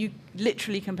whatever, but you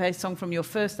literally can play a song from your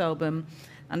first album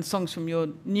and songs from your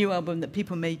new album that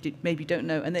people maybe don't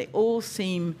know, and they all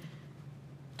seem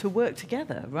to work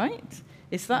together, right?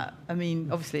 Is that,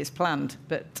 obviously it's planned,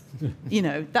 but,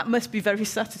 that must be very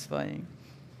satisfying.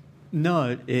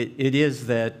 No, it is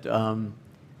that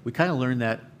we kind of learned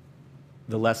that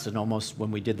the lesson almost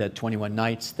when we did that 21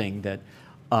 Nights thing, that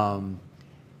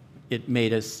it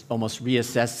made us almost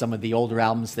reassess some of the older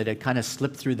albums that had kind of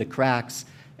slipped through the cracks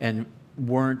and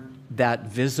weren't that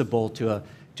visible to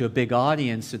a big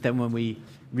audience. But then when we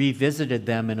revisited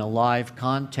them in a live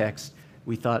context,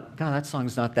 we thought, God, that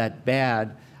song's not that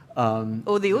bad.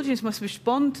 Or the audience must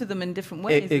respond to them in different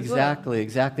ways. Exactly.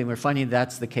 And we're finding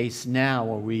that's the case now,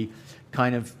 where we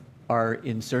kind of are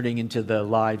inserting into the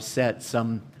live set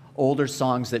some older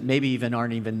songs that maybe even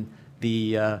aren't even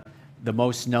the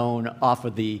most known off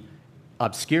of the more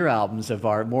obscure albums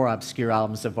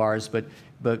of ours, but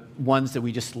ones that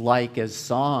we just like as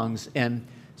songs. And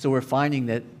so we're finding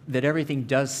that everything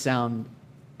does sound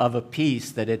of a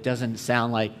piece, that it doesn't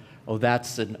sound like, oh,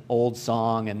 that's an old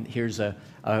song and here's a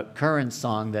current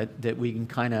song, that we can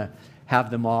kind of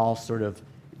have them all sort of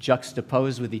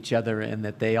juxtaposed with each other, and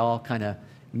that they all kind of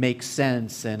make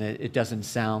sense, and it doesn't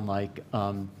sound like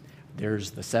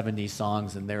there's the 70s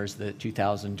songs and there's the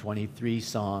 2023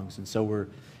 songs. And so we're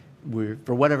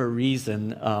for whatever reason,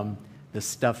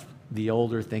 the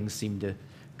older things seem to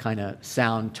kind of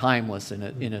sound timeless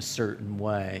in a certain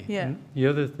way. Yeah. And the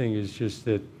other thing is just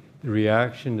that the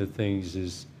reaction to things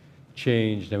is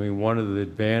changed. One of the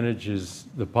advantages,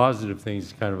 the positive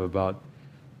things kind of about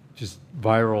just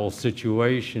viral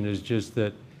situation is just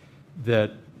that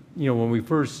when we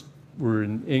first were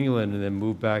in England and then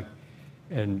moved back,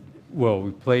 and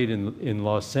we played in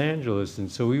Los Angeles,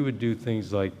 and so we would do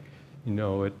things like,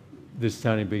 this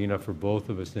town ain't big enough for both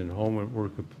of us, and home and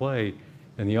work could play,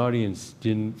 and the audience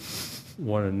didn't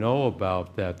want to know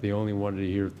about that. They only wanted to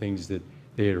hear things that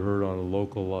they had heard on a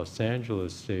local Los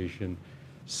Angeles station.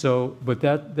 So, but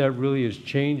that really has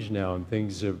changed now, and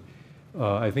things have,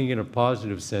 I think in a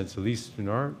positive sense, at least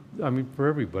for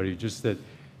everybody, just that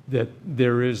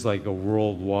there is like a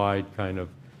worldwide kind of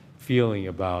feeling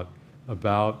about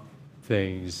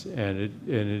things, and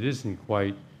it isn't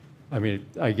quite,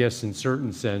 I guess in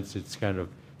certain sense it's kind of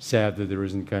sad that there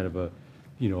isn't kind of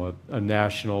a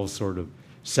national sort of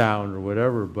sound or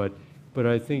whatever, but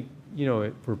I think,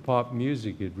 for pop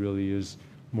music it really is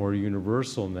more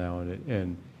universal now,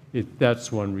 and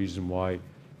that's one reason why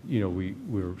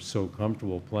we're so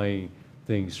comfortable playing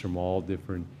things from all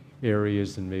different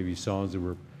areas, and maybe songs that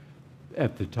were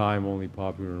at the time only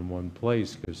popular in one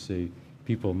place because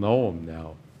people know them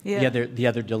now. Yeah. The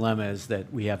other dilemma is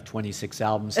that we have 26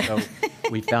 albums, so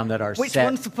we found that our Which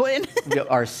ones to put in?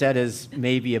 Our set is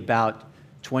maybe about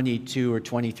 22 or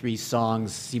 23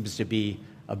 songs, seems to be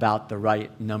about the right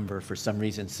number for some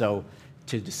reason. So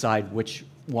to decide which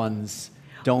ones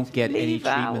don't get any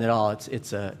treatment at all,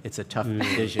 it's a tough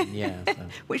decision. Yeah. So.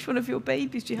 Which one of your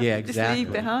babies do you have to just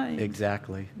leave behind?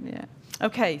 Exactly. Yeah.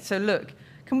 Okay. So look,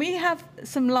 can we have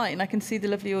some light, and I can see the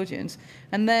lovely audience,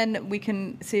 and then we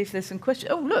can see if there's some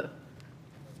questions. Oh, look.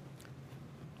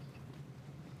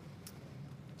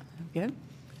 There we go.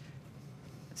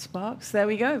 Sparks. There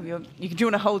we go. Do you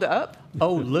want to hold it up?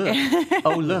 Oh look!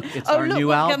 It's our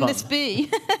new album. What can this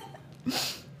be?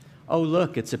 Oh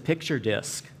look! It's a picture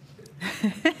disc.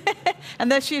 And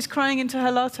there she is crying into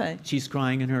her latte. She's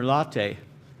crying in her latte.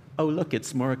 Oh look!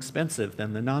 It's more expensive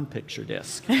than the non-picture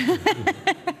disc.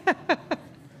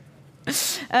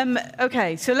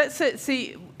 Okay, so let's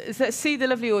see the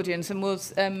lovely audience,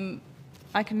 and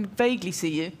I can vaguely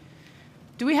see you.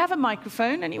 Do we have a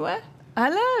microphone anywhere?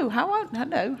 Hello,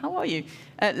 how are you?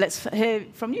 Let's hear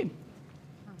from you.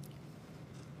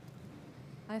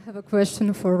 I have a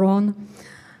question for Ron.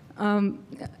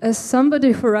 As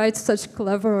somebody who writes such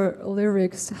clever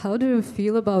lyrics, how do you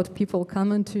feel about people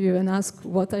coming to you and ask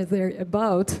what are they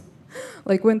about?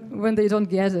 Like when they don't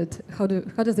get it, how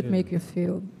does it make you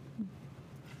feel?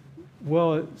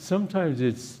 Well, sometimes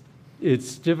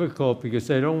it's difficult because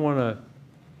I don't want to,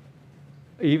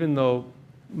 even though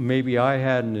maybe I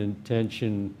had an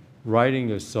intention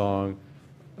writing a song,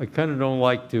 I kind of don't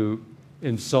like to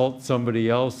insult somebody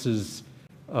else's,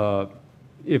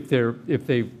 if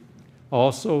they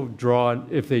also draw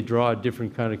a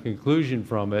different kind of conclusion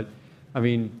from it. I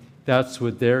mean, that's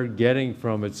what they're getting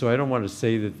from it. So I don't want to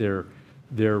say that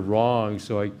they're wrong.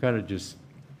 So I kind of just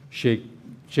shake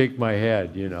my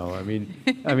head, you know. I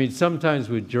mean, sometimes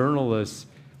with journalists,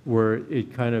 where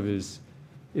it kind of is,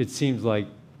 it seems like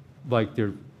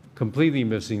they're completely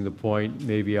missing the point.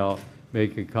 Maybe I'll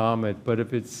make a comment. But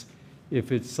if it's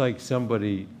like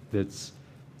somebody that's,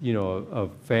 you know, a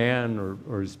fan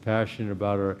or is passionate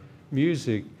about our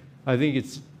music, I think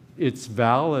it's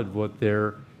valid what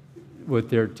they're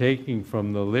taking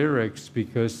from the lyrics,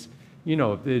 because, you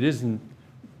know, it isn't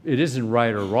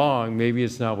right or wrong. Maybe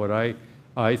it's not what I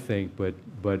think, but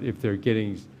if they're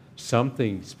getting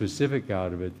something specific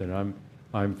out of it, then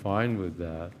I'm fine with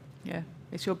that. Yeah,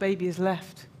 it's your baby is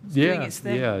left. It's doing its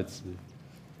thing. Yeah, it's.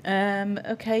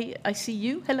 Okay, I see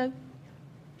you. Hello.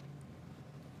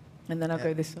 And then I'll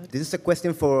go this side. This is a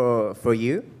question for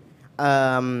you.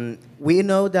 We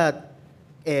know that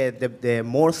the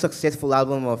more successful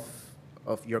album of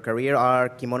your career are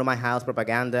Kimono My House,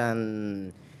 Propaganda,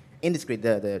 and Indiscreet,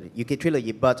 the UK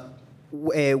trilogy. But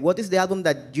what is the album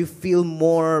that you feel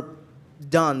more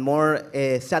done, more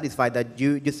satisfied, that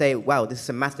you say, wow, this is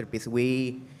a masterpiece.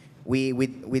 We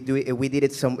did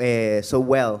it so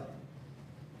well.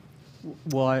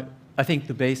 Well, I think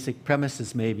the basic premise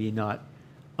is maybe not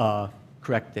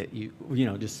correct, that you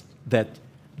know, just that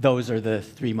those are the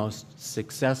three most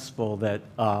successful. That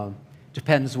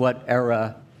depends what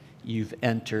era you've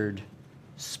entered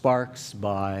Sparks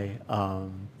by.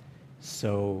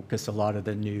 So, because a lot of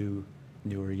the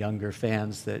newer, younger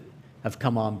fans that have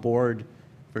come on board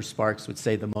for Sparks would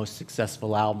say the most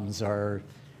successful albums are,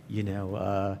 you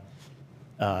know,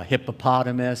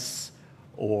 Hippopotamus,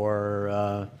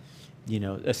 or you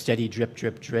know, A Steady Drip,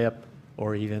 Drip, Drip,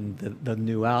 or even the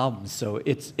new album. So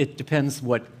it depends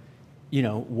what, you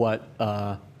know, what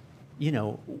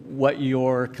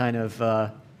your kind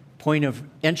of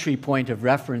entry point of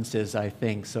reference is, I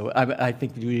think. So I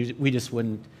think we just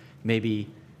wouldn't maybe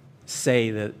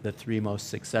say that the three most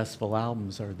successful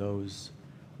albums are those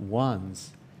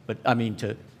ones. But I mean,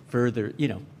 to further, you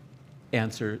know,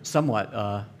 answer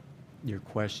somewhat your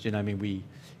question, I mean,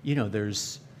 you know,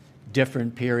 there's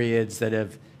different periods that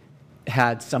have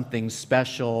had something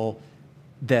special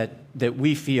that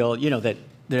we feel, you know, that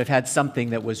have had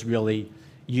something that was really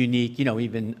unique. You know,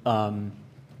 even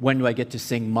When Do I Get to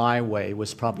Sing My Way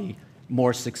was probably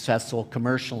more successful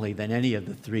commercially than any of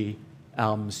the three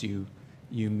albums you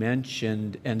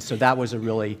mentioned. And so that was a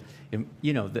really,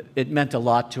 you know, it meant a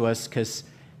lot to us, because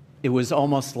it was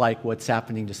almost like what's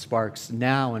happening to Sparks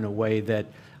now, in a way that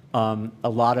a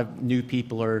lot of new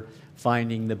people are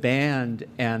finding the band,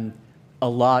 and a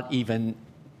lot even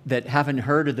that haven't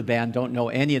heard of the band, don't know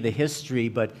any of the history,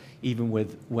 but even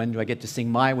with When Do I Get to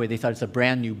Sing My Way, they thought it's a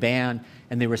brand new band,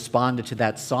 and they responded to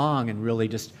that song and really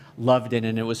just loved it.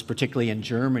 And it was particularly in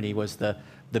Germany was the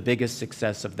biggest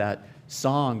success of that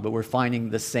song. But we're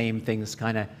finding the same things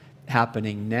kind of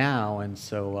happening now, and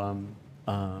so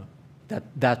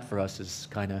that for us is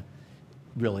kind of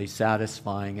really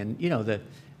satisfying. And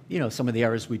you know, some of the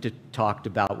eras we talked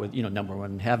about with, you know, Number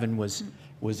One in Heaven was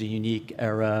a unique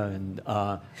era, and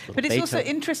but it's also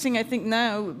interesting, I think,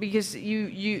 now, because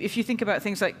if you think about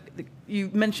things like you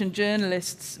mentioned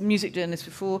journalists, music journalists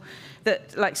before,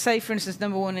 that, like, say for instance,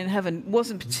 Number One in Heaven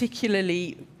wasn't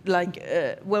particularly like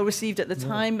well received at the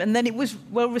time, and then it was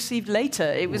well received later.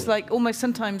 It was like almost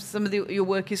sometimes some of your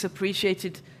work is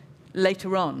appreciated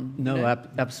later on. No, you know?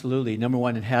 Absolutely. Number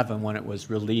One in Heaven, when it was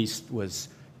released, was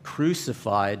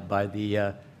crucified by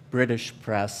the British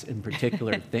press in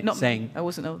particular, saying I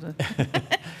wasn't older.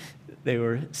 They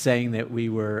were saying that we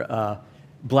were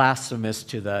blasphemous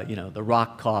to the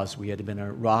rock cause. We had been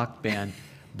a rock band,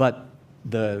 but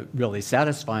the really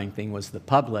satisfying thing was the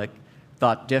public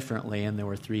thought differently, and there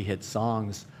were 3 hit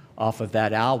songs off of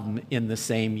that album in the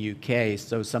same UK.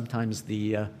 So sometimes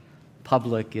the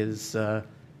public is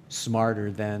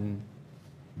smarter than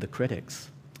the critics.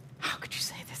 How could you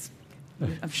say this?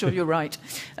 I'm sure you're right.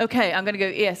 Okay, I'm going to go,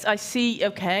 yes, I see,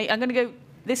 okay. I'm going to go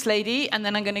this lady, and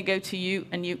then I'm going to go to you,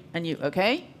 and you, and you,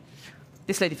 okay?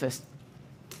 This lady first.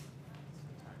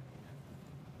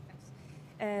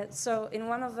 So in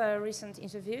one of the recent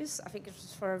interviews, I think it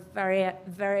was for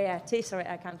Variety, sorry,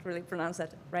 I can't really pronounce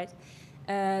that right,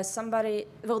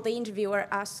 the interviewer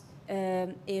asked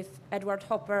if Edward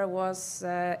Hopper was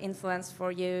influence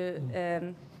for you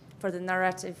for the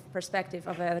narrative perspective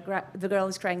of the girl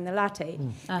is crying the latte.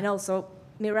 And also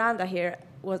Miranda here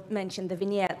mentioned the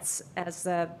vignettes as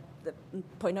the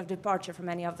point of departure for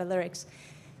many of the lyrics.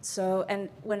 So, and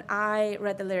when I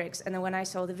read the lyrics and then when I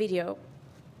saw the video,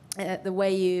 the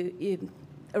way you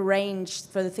arranged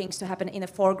for the things to happen in the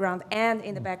foreground and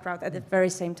in the background at the very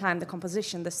same time, the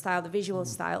composition, the style, the visual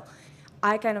style,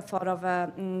 I kind of thought of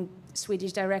a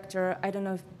Swedish director. I don't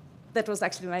know if that was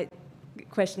actually my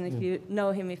question, if you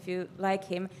know him, if you like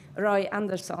him, Roy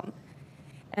Andersson,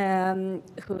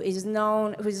 who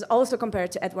is also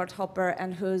compared to Edward Hopper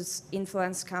and whose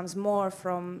influence comes more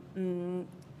from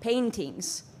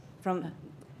paintings, from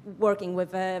working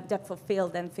with a depth of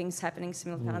field and things happening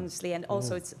simultaneously. And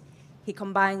also he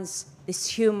combines this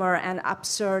humor and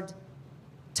absurd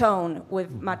tone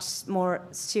with much more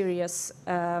serious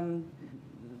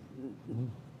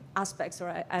aspects, or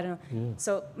I don't know.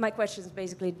 So my question is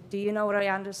basically, do you know Roy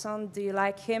Andersson? Do you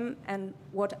like him? And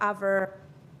what other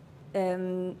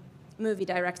movie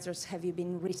directors have you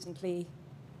been recently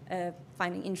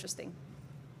finding interesting?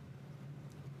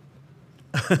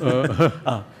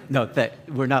 No,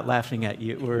 we're not laughing at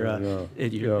you. We're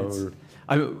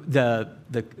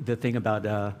the thing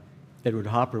about Edward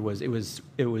Hopper was it was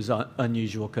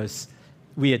unusual because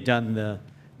we had done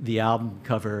the album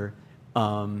cover,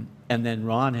 and then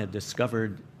Ron had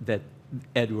discovered that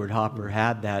Edward Hopper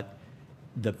had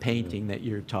the painting that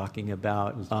you're talking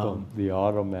about. It's called the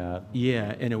Automat.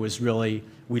 Yeah, and it was really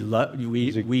we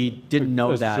didn't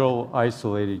know that. A so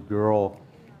isolated girl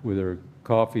with her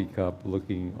coffee cup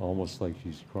looking almost like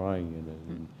she's crying in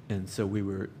it. And so we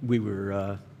were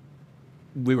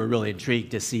really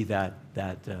intrigued to see that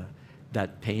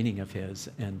painting of his.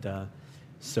 And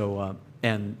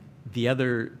and the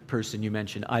other person you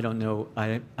mentioned, I don't know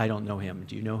him.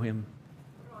 Do you know him?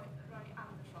 Roy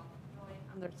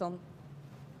Andersson.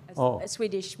 Oh. A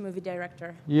Swedish movie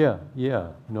director. Yeah.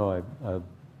 No, I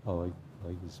like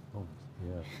his films.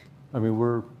 Yeah. I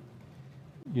mean,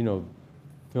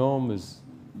 film is,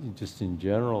 just in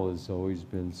general, has always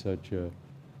been such a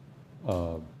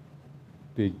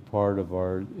big part of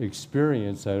our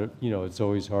experience. It's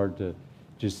always hard to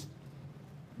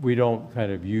we don't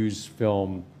kind of use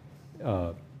film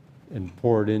and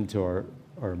pour it into our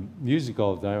music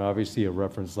all the time. Obviously, a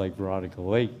reference like Veronica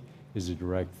Lake is a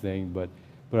direct thing, but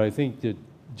I think that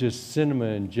just cinema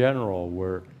in general,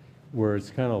 where it's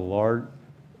kind of large,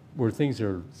 where things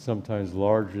are sometimes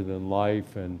larger than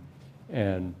life and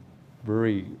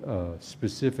very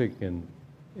specific and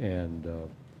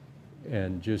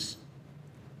just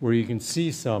where you can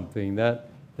see something,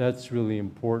 that's really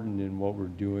important in what we're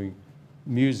doing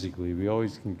musically. We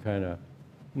always can kind of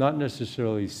not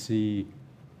necessarily see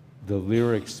the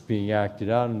lyrics being acted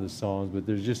out in the songs, but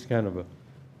there's just kind of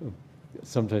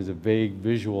sometimes a vague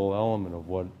visual element of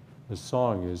what a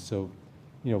song is. So,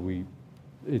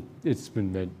 it's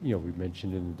been we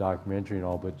mentioned in the documentary and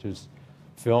all, but just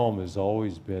film has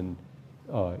always been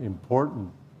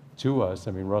important to us.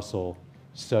 I mean, Russell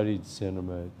studied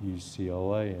cinema at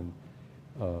UCLA, and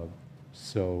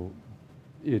so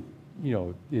it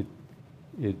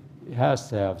has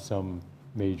to have some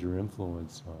major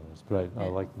influence on us. But I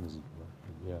like the music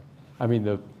director. Yeah, I mean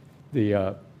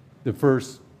the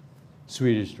first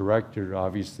Swedish director,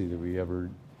 obviously, that we ever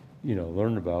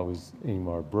learned about was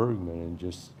Ingmar Bergman,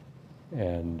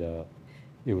 and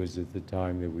it was at the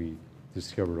time that we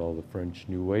discovered all the French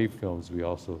New Wave films. We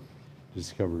also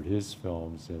discovered his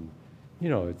films, and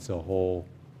it's a whole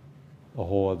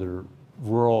other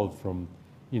world from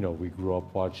we grew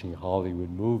up watching Hollywood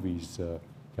movies,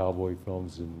 cowboy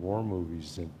films and war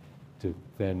movies, and to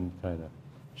then kind of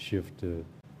shift to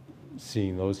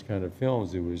seeing those kind of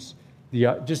films. It was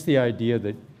just the idea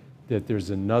that there's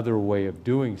another way of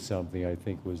doing something, I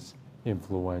think, was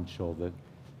influential, that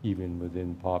even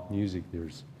within pop music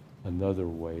there's another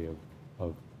way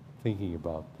of thinking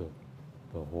about the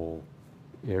whole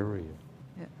area.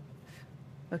 Yeah.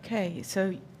 Okay,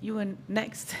 so you were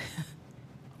next.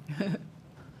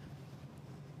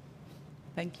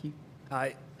 Thank you.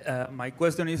 Hi, my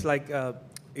question is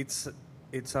it's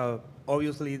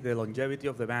obviously the longevity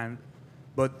of the band,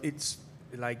 but it's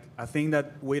like a thing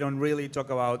that we don't really talk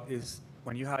about is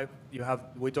when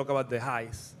we talk about the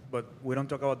highs, but we don't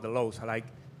talk about the lows.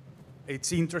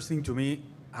 It's interesting to me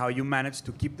how you manage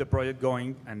to keep the project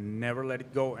going and never let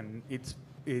it go, and it's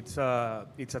a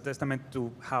testament to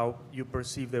how you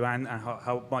perceive the band and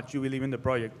how much you believe in the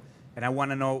project. And I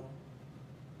want to know,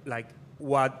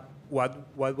 what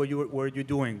were you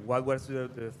doing? What was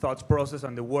the thoughts process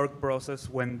and the work process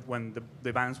when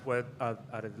the bands were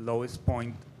at the lowest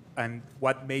point, and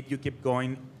what made you keep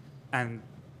going? And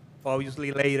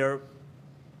obviously later,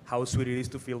 how sweet it is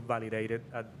to feel validated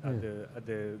at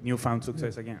the newfound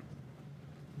success again.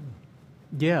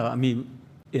 Yeah, I mean,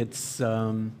 it's,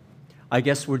 I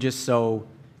guess we're just so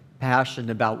passionate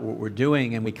about what we're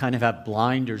doing, and we kind of have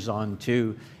blinders on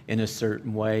too in a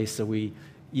certain way. So we,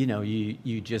 you know,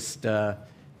 you just,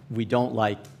 we don't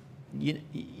like,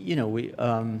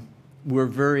 we're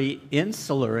very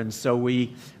insular, and so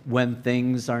when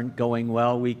things aren't going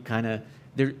well, we kind of,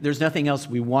 there's nothing else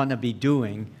we want to be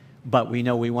doing, but we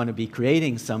know we want to be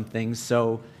creating something,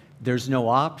 so there's no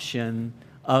option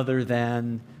other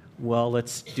than, well,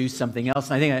 let's do something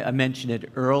else. And I think I mentioned it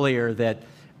earlier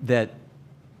that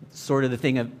sort of the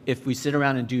thing of, if we sit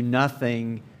around and do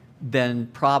nothing, then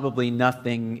probably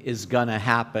nothing is going to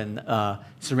happen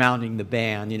surrounding the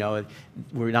band. You know,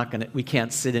 we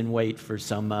can't sit and wait for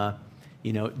some,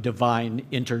 divine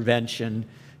intervention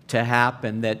to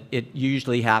happen. That it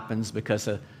usually happens because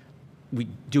we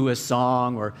do a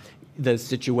song, or the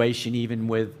situation even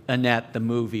with Annette, the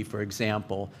movie, for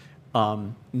example.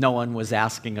 No one was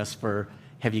asking us for,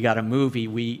 have you got a movie?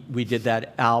 We did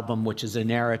that album, which is a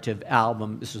narrative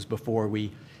album. This was before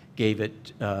we gave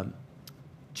it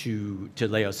to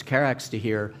Leos Carax to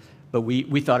hear, but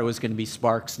we thought it was going to be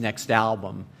Sparks' next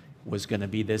album, was going to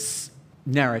be this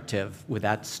narrative with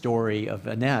that story of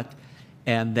Annette.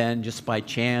 And then just by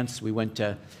chance, we went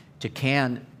to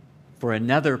Cannes for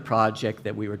another project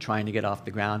that we were trying to get off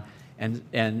the ground,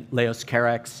 and Leos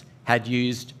Carax had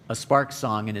used a Sparks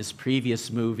song in his previous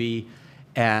movie,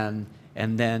 and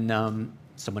then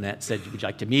someone had said, would you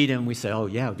like to meet him? We said, oh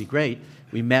yeah, it would be great.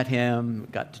 We met him,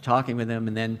 got to talking with him,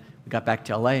 and then we got back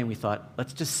to LA, and we thought,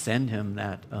 let's just send him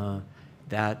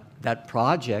that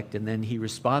project. And then he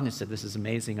responded and said, this is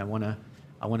amazing, I want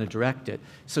to direct it.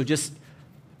 So just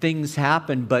things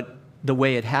happened, but the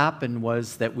way it happened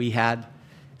was that we had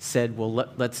said, well,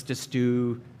 let's just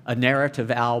do a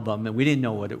narrative album, and we didn't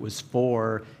know what it was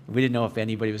for. We didn't know if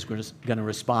anybody was going to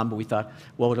respond, but we thought,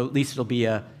 well, at least it'll be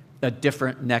a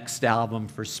different next album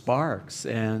for Sparks.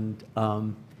 And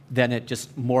then it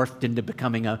just morphed into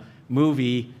becoming a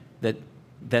movie that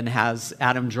then has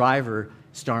Adam Driver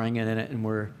starring in it, and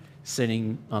we're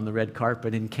sitting on the red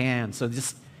carpet in Cannes. So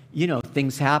just,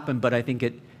 things happen, but I think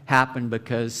it happened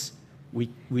because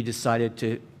we decided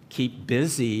to keep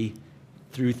busy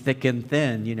through thick and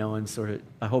thin, and sort of,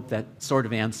 I hope that sort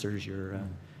of answers your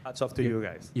Hats off to you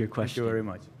guys. Your question. Thank you very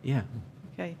much. Yeah.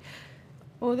 Okay.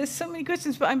 Well, there's so many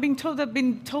questions, but I've been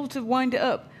told to wind it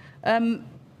up.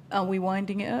 Are we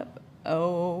winding it up?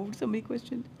 Oh, so many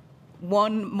questions.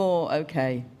 One more,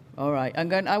 okay. All right.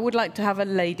 I would like to have a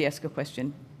lady ask a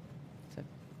question. So.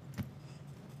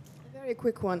 A very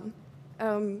quick one.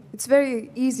 It's very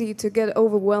easy to get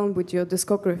overwhelmed with your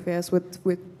discography, as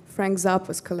with Frank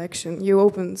Zappa's collection. You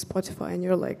open Spotify and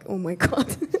you're like, oh my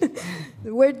God.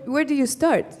 Where do you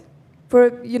start? For,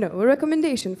 a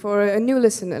recommendation for a new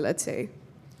listener, let's say.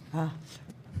 You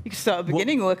can start at the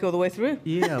beginning and work all the way through.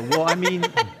 Yeah, well, I mean,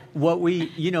 what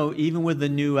we, even with the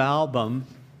new album,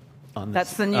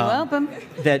 that's the new album.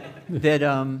 That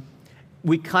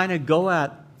we kind of go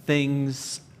at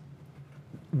things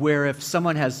where if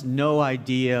someone has no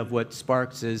idea of what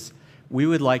Sparks is, we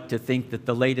would like to think that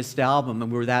the latest album, and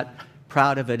we're that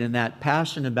proud of it and that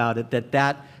passionate about it,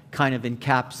 that kind of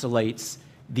encapsulates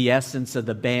the essence of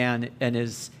the band and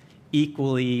is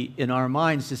equally, in our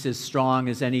minds, just as strong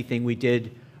as anything we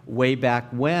did way back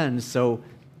when. So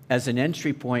as an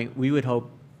entry point, we would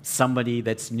hope somebody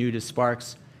that's new to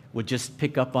Sparks would just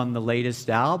pick up on the latest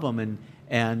album,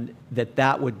 and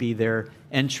that would be their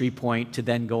entry point to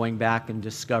then going back and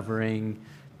discovering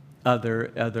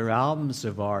other albums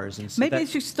of ours. And so maybe they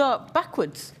should start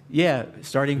backwards. Yeah,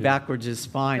 starting backwards is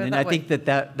fine. And I think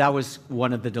that was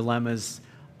one of the dilemmas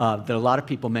that a lot of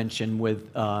people mention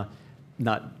with,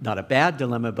 not a bad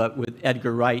dilemma, but with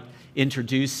Edgar Wright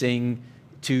introducing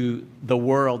to the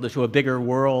world, to a bigger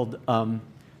world,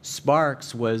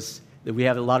 Sparks, was that we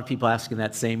have a lot of people asking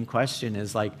that same question,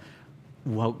 is like,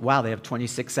 well, wow, they have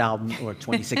 26 albums, or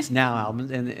 26 now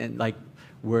albums, and like,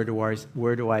 where do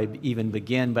I even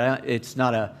begin? But it's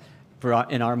not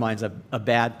in our minds, a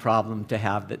bad problem to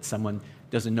have, that someone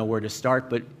doesn't know where to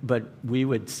start. But we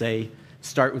would say,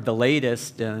 start with the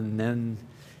latest and then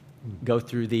go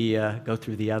through the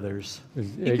others.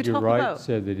 Edgar Wright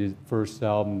said that his first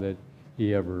album that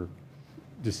he ever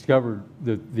discovered,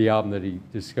 the album that he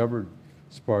discovered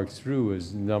Sparks through,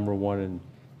 was #1 in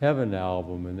Heaven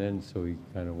album, and then so he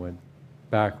kind of went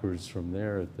backwards from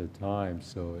there at the time.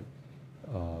 So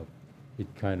it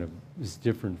kind of is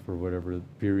different for whatever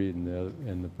period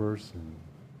and the person.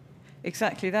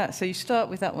 Exactly that. So you start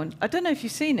with that one. I don't know if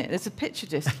you've seen it. There's a picture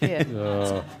disc here.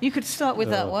 You could start with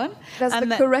that one. That's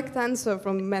and the correct answer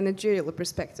from a managerial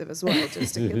perspective as well,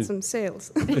 just to get some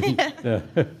sales.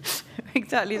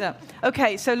 Exactly that.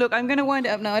 Okay, so look, I'm going to wind it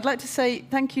up now. I'd like to say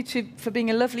thank you for being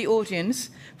a lovely audience,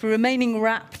 for remaining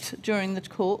rapt during the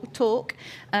talk.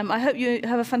 I hope you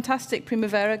have a fantastic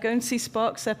Primavera. Go and see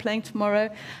Sparks. They're playing tomorrow.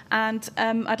 And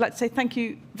I'd like to say thank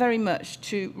you very much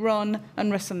to Ron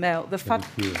and Russ and Mael, the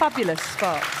fabulous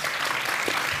Sparks.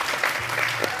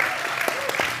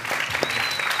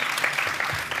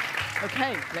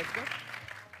 Okay, let's go.